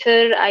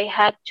animator. I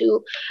had to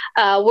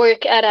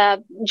work at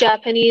a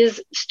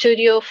Japanese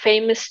studio,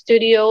 famous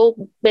studio,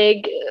 big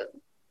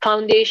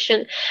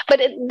foundation. But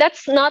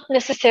that's not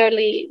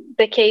necessarily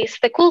the case.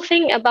 The cool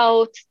thing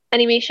about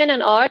animation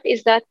and art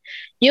is that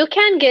you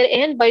can get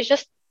in by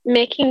just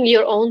making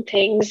your own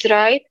things,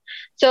 right?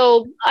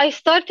 So I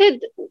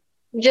started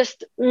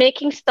just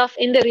making stuff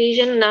in the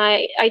region. And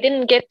I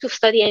didn't get to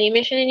study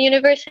animation in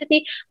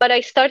university, but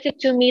I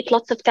started to meet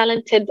lots of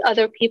talented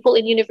other people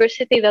in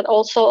university that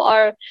also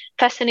are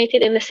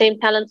fascinated in the same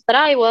talents that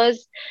I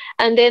was.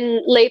 And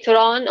then later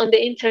on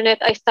the internet,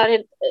 I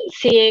started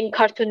seeing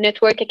Cartoon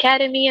Network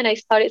Academy, and I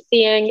started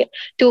seeing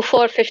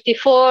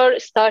 2454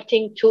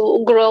 starting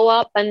to grow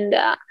up. And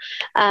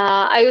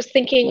I was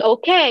thinking,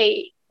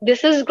 okay,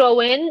 this is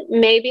growing.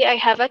 Maybe I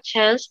have a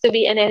chance to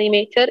be an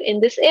animator in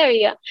this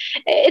area.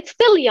 It's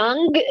still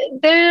young.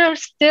 There are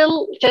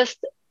still just,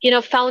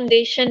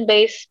 foundation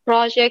based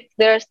projects.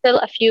 There are still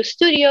a few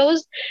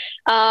studios.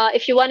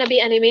 If you want to be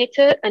an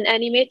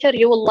animator,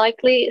 you will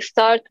likely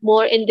start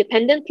more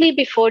independently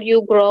before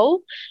you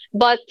grow.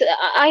 But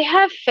I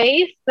have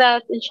faith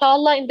that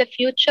inshallah in the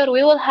future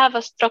we will have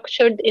a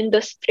structured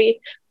industry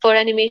for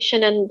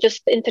animation and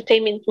just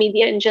entertainment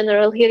media in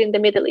general here in the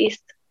Middle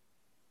East.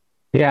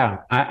 Yeah,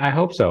 I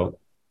hope so.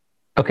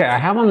 Okay, I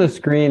have on the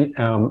screen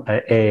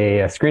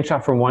a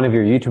screenshot from one of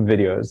your YouTube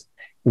videos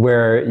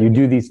where you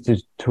do these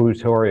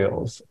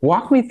tutorials.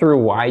 Walk me through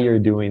why you're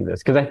doing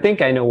this, because I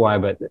think I know why,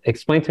 but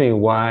explain to me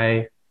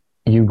why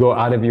you go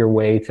out of your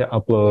way to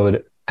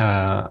upload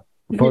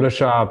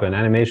Photoshop and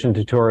animation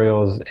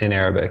tutorials in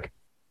Arabic.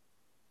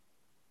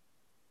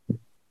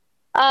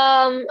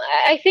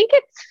 I think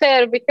it's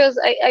fair because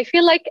I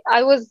feel like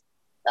I was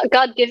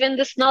God given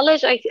this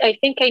knowledge, I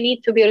think I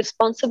need to be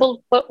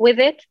responsible with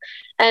it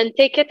and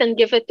take it and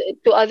give it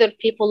to other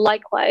people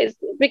likewise.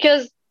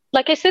 Because,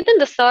 like I said in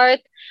the start,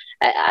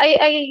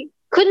 I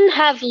couldn't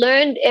have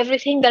learned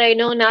everything that I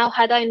know now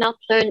had I not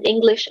learned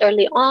English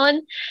early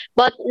on.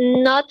 But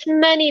not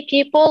many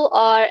people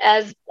are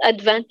as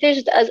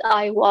advantaged as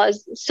I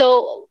was.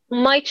 So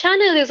my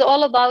channel is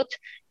all about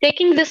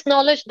taking this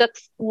knowledge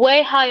that's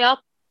way high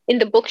up in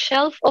the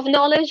bookshelf of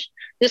knowledge,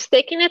 just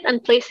taking it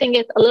and placing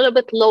it a little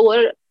bit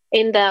lower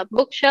in the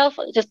bookshelf,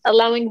 just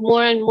allowing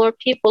more and more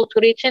people to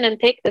reach in and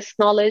take this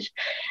knowledge.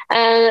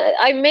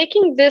 I'm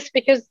making this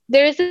because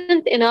there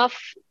isn't enough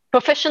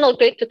professional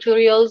great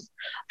tutorials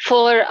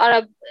for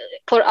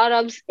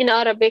Arabs in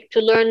Arabic to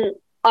learn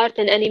art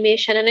and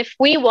animation. And if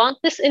we want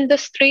this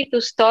industry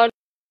to start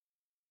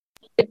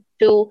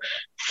to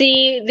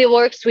see the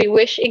works we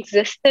wish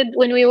existed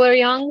when we were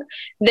young,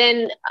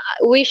 then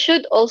we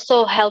should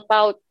also help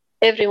out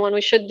everyone.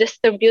 We should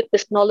distribute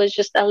this knowledge,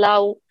 just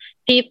allow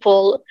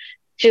people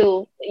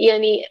to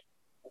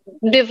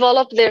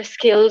develop their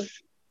skills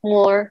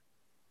more,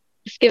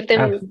 just give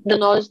them the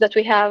knowledge that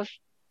we have.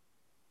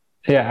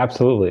 Yeah,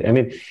 absolutely. I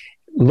mean,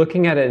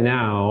 looking at it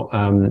now,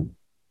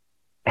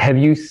 have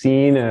you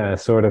seen a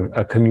sort of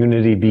a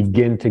community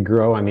begin to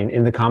grow? I mean,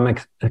 in the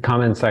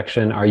comment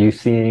section, are you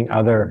seeing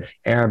other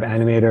Arab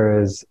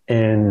animators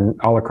in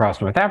all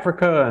across North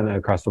Africa and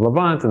across the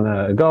Levant and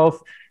the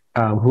Gulf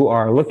who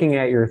are looking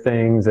at your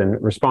things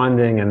and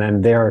responding, and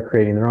then they're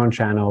creating their own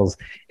channels?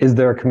 Is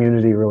there a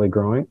community really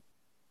growing?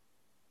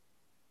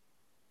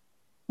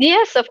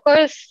 Yes, of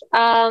course.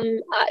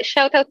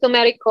 Shout out to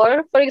Mary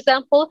Core, for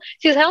example.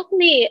 She's helped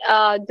me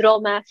draw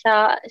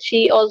Masa.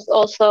 She is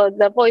also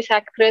the voice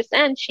actress,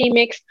 and she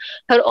makes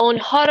her own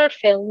horror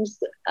films,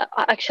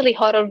 actually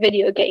horror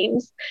video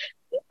games.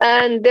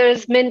 And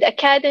there's Mind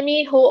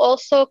Academy, who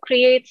also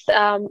creates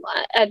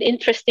an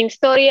interesting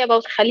story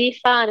about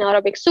Khalifa, an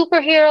Arabic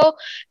superhero.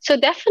 So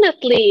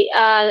definitely,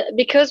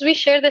 because we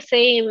share the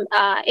same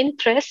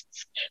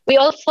interests, we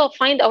also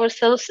find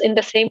ourselves in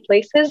the same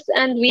places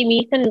and we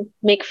meet and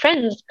make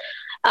friends.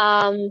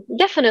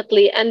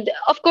 Definitely. And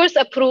of course,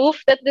 a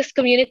proof that this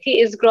community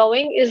is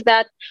growing is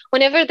that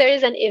whenever there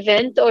is an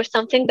event or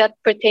something that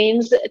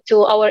pertains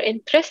to our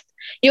interest,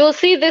 you will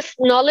see this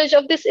knowledge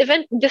of this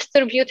event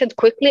distributed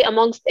quickly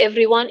amongst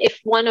everyone. If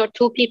one or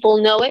two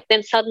people know it,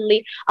 then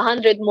suddenly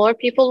 100 more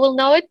people will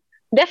know it.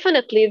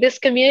 Definitely, this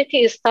community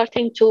is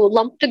starting to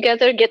lump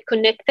together, get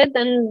connected,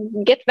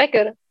 and get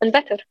bigger and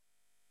better.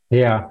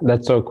 Yeah,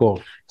 that's so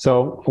cool.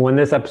 So when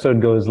this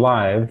episode goes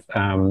live,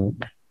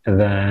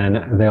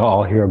 then they'll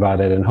all hear about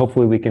it, and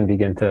hopefully we can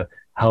begin to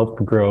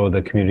help grow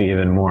the community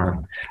even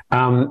more.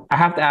 I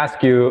have to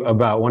ask you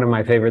about one of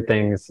my favorite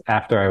things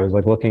after I was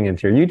looking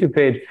into your YouTube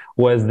page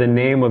was the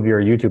name of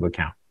your YouTube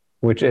account,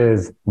 which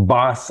is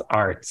Boss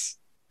Arts.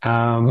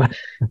 And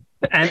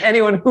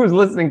anyone who's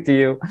listening to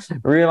you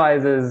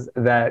realizes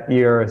that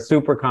you're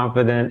super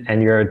confident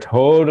and you're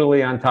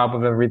totally on top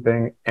of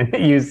everything, and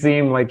you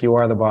seem like you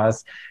are the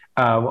boss.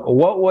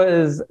 What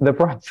was the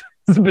process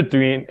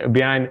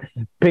behind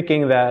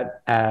picking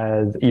that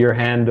as your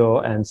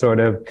handle and sort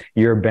of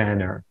your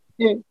banner?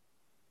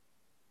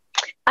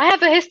 I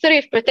have a history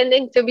of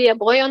pretending to be a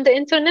boy on the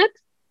internet,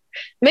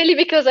 mainly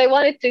because I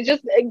wanted to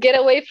just get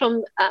away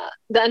from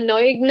the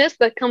annoyingness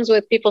that comes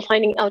with people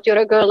finding out you're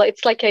a girl.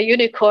 It's like a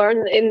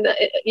unicorn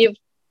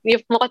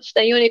you've watched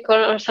a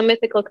unicorn or some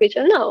mythical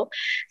creature. No.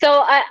 So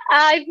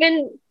I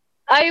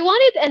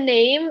wanted a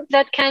name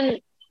that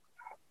can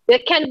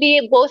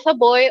be both a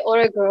boy or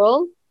a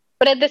girl.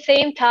 But at the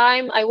same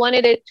time, I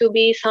wanted it to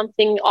be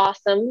something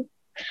awesome.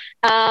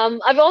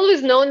 I've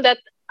always known that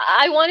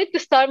I wanted to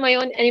start my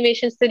own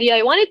animation studio.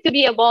 I wanted to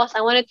be a boss.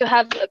 I wanted to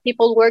have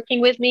people working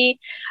with me.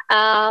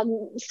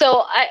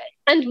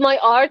 And my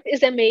art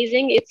is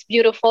amazing. It's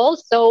beautiful.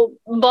 So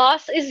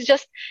boss is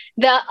just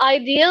the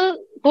ideal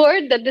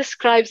word that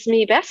describes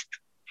me best.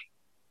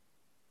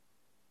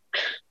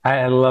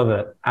 I love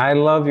it. I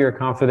love your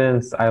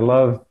confidence. I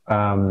love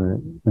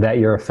that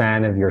you're a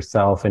fan of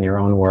yourself and your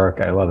own work.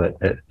 I love it.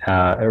 It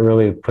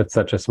really puts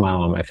such a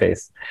smile on my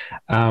face.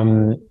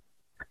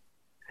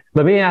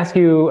 Let me ask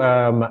you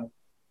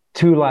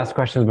two last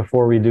questions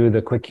before we do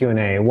the quick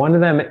Q&A. One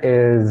of them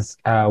is,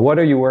 what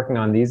are you working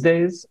on these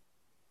days?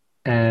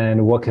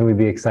 And what can we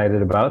be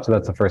excited about? So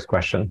that's the first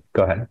question.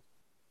 Go ahead.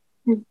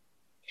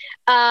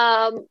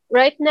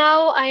 Right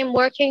now, I'm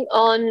working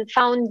on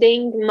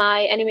founding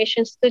my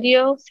animation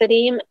studio,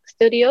 Sareem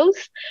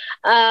Studios.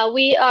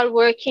 We are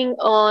working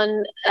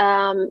on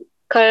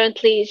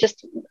currently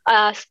just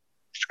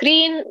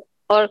screen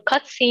or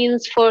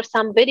cutscenes for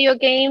some video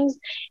games,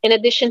 in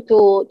addition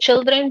to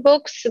children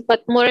books.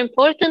 But more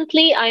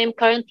importantly, I am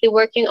currently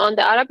working on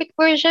the Arabic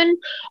version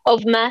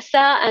of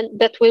Masa, and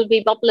that will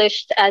be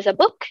published as a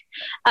book.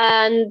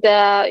 And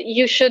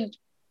you should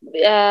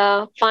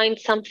find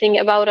something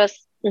about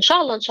us,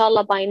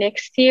 inshallah, by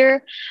next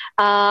year.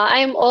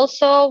 I'm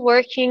also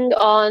working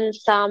on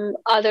some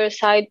other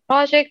side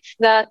projects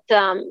that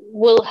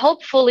will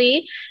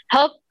hopefully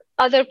help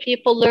other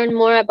people learn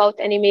more about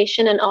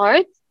animation and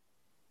art.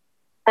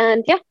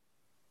 And yeah.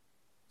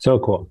 So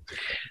cool.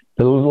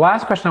 The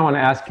last question I want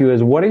to ask you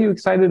is, what are you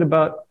excited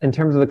about in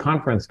terms of the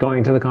conference,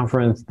 going to the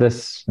conference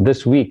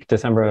this week,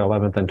 December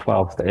 11th and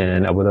 12th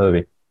in Abu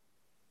Dhabi?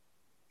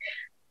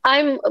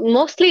 I'm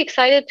mostly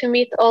excited to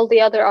meet all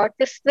the other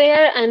artists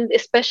there and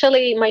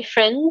especially my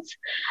friends.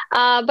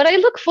 But I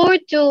look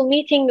forward to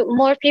meeting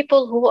more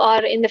people who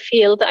are in the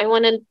field. I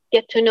want to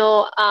get to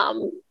know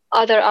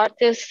other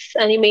artists,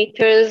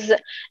 animators,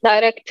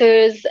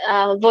 directors,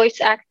 voice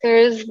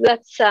actors.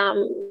 That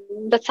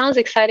sounds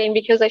exciting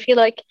because I feel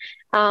like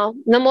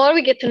the more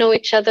we get to know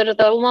each other,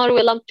 the more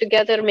we lump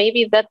together.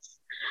 Maybe that's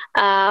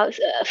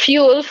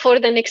fuel for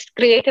the next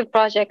creative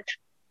project.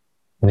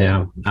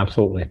 Yeah,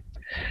 absolutely.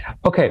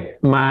 Okay,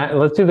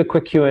 let's do the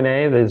quick Q&A.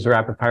 There's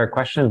rapid fire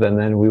questions, and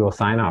then we will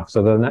sign off.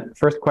 So the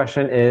first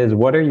question is,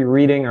 what are you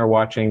reading or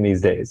watching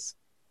these days?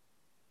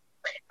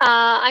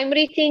 I'm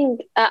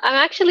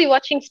actually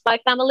watching Spy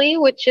Family,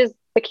 which is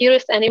the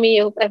cutest anime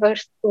you've ever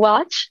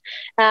watched.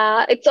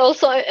 It's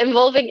also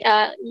involving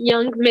a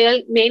young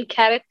male main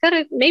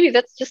character. Maybe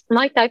that's just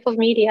my type of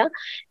media.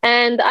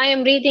 And I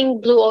am reading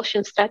Blue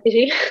Ocean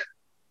Strategy.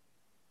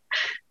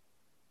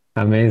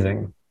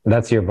 Amazing.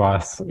 That's your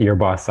boss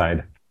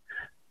side.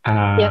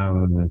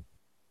 Yep.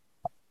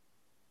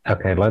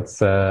 Okay,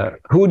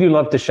 who would you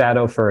love to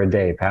shadow for a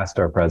day, past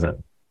or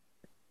present?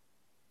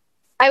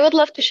 I would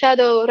love to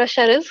shadow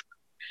Rasha Rizq.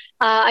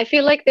 I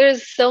feel like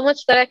there's so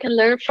much that I can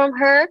learn from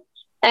her.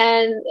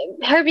 And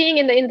her being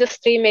in the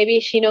industry, maybe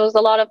she knows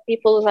a lot of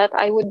people that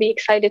I would be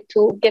excited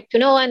to get to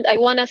know. And I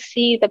want to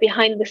see the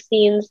behind the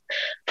scenes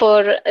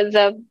for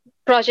the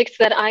projects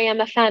that I am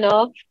a fan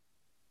of.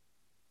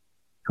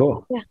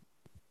 Cool. Yeah.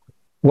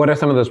 What are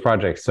some of those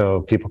projects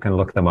so people can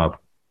look them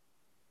up?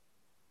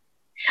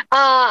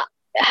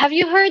 Have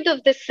you heard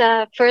of this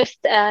first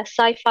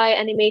sci-fi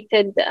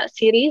animated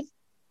series?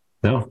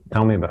 No,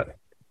 tell me about it.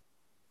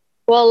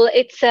 Well,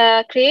 it's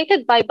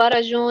created by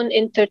Barajoon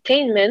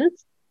Entertainment,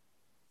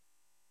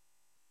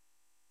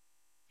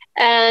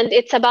 and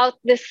it's about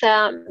this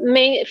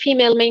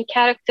female main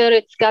character.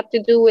 It's got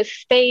to do with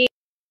space.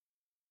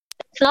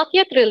 It's not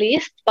yet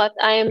released, but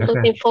I am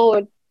looking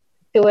forward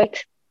to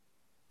it.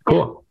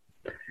 Cool.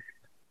 Yeah.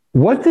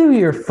 What do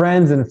your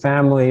friends and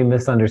family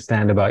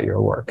misunderstand about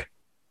your work?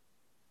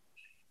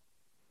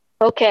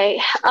 Okay.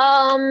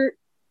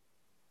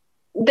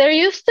 There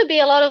used to be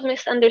a lot of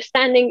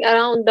misunderstanding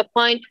around the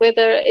point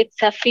whether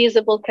it's a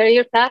feasible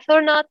career path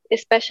or not,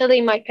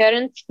 especially my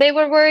parents. They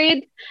were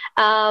worried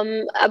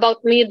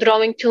about me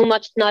drawing too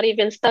much, not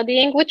even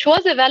studying, which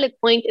was a valid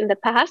point in the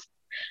past.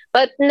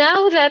 But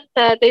now that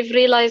they've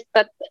realized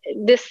that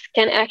this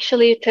can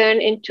actually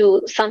turn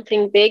into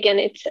something big and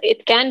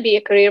it can be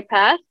a career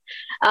path,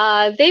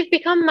 they've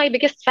become my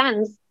biggest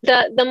fans.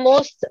 The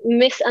most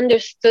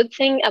misunderstood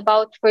thing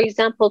about, for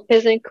example,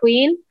 Peasant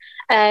Queen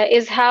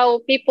is how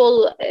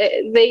people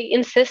they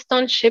insist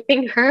on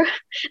shipping her.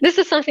 This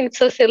is something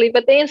so silly,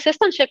 but they insist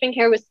on shipping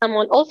her with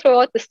someone all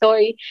throughout the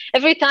story.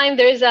 Every time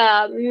there is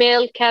a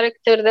male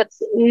character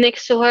that's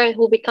next to her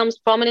who becomes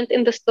prominent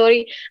in the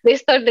story, they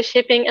start the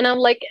shipping, and I'm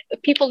like,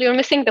 people, you're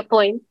missing the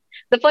point.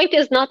 The point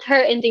is not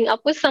her ending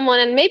up with someone,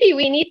 and maybe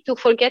we need to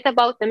forget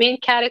about the main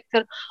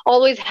character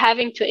always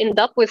having to end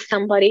up with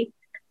somebody.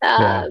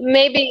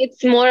 Maybe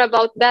it's more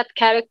about that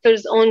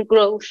character's own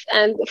growth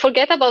and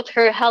forget about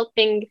her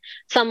helping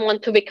someone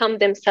to become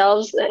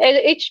themselves.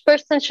 Each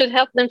person should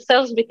help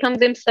themselves become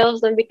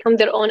themselves and become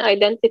their own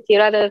identity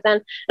rather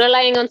than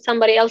relying on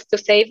somebody else to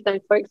save them,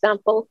 for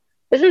example.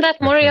 Isn't that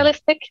more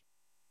realistic?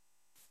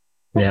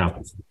 Yeah.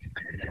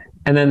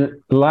 And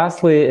then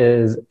lastly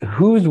is,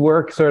 whose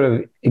work sort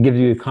of gives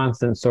you a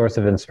constant source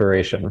of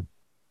inspiration?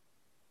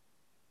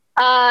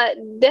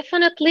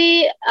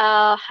 Definitely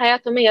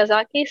Hayao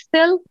Miyazaki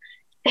still.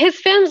 His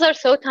films are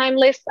so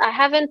timeless. I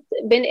haven't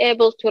been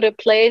able to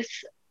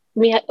replace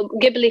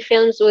Ghibli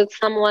films with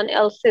someone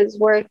else's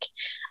work.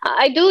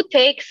 I do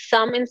take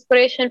some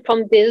inspiration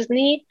from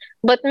Disney,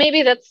 but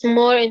maybe that's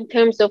more in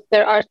terms of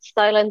their art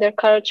style and their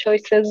color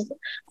choices.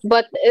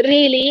 But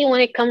really, when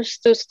it comes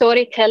to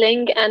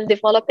storytelling and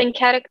developing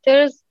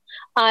characters,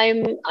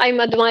 I'm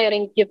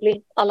admiring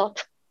Ghibli a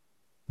lot.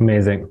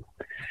 Amazing.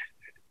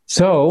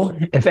 So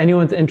if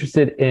anyone's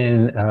interested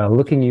in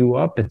looking you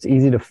up, it's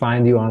easy to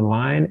find you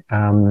online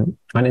on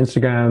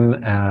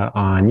Instagram,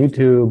 on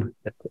YouTube.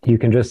 You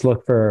can just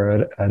look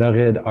for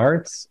RAGHAD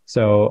Arts.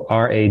 So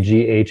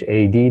RAGHAD.ARTS.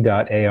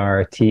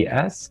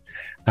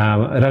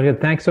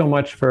 RAGHAD, thanks so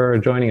much for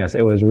joining us.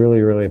 It was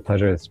really, really a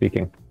pleasure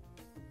speaking.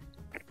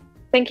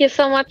 Thank you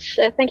so much.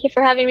 Thank you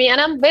for having me. And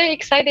I'm very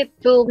excited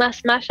to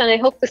Mash, and I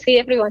hope to see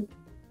everyone.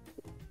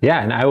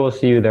 Yeah, and I will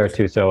see you there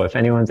too. So if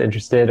anyone's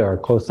interested or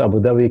close to Abu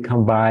Dhabi,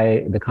 come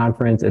by the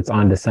conference. It's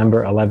on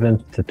December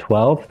 11th to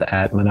 12th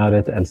at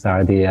Manarat Al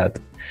Saadiyat.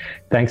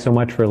 Thanks so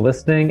much for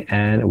listening,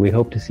 and we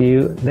hope to see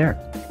you there.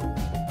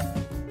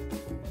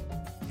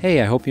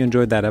 Hey, I hope you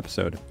enjoyed that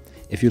episode.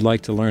 If you'd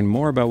like to learn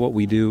more about what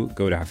we do,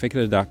 go to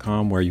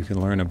hafikra.com, where you can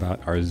learn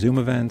about our Zoom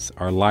events,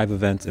 our live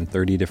events in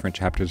 30 different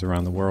chapters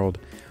around the world,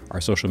 our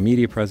social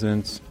media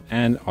presence,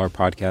 and our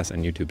podcast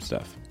and YouTube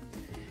stuff.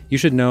 You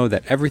should know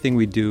that everything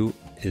we do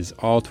is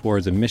all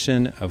towards a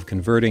mission of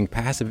converting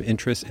passive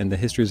interest in the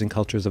histories and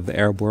cultures of the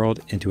Arab world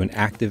into an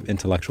active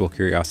intellectual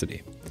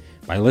curiosity.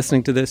 By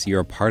listening to this, you're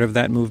a part of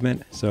that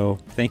movement, so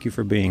thank you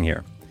for being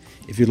here.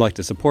 If you'd like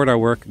to support our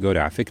work, go to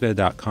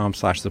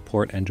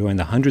afikra.com/support and join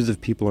the hundreds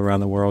of people around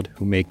the world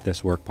who make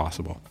this work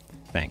possible.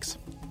 Thanks.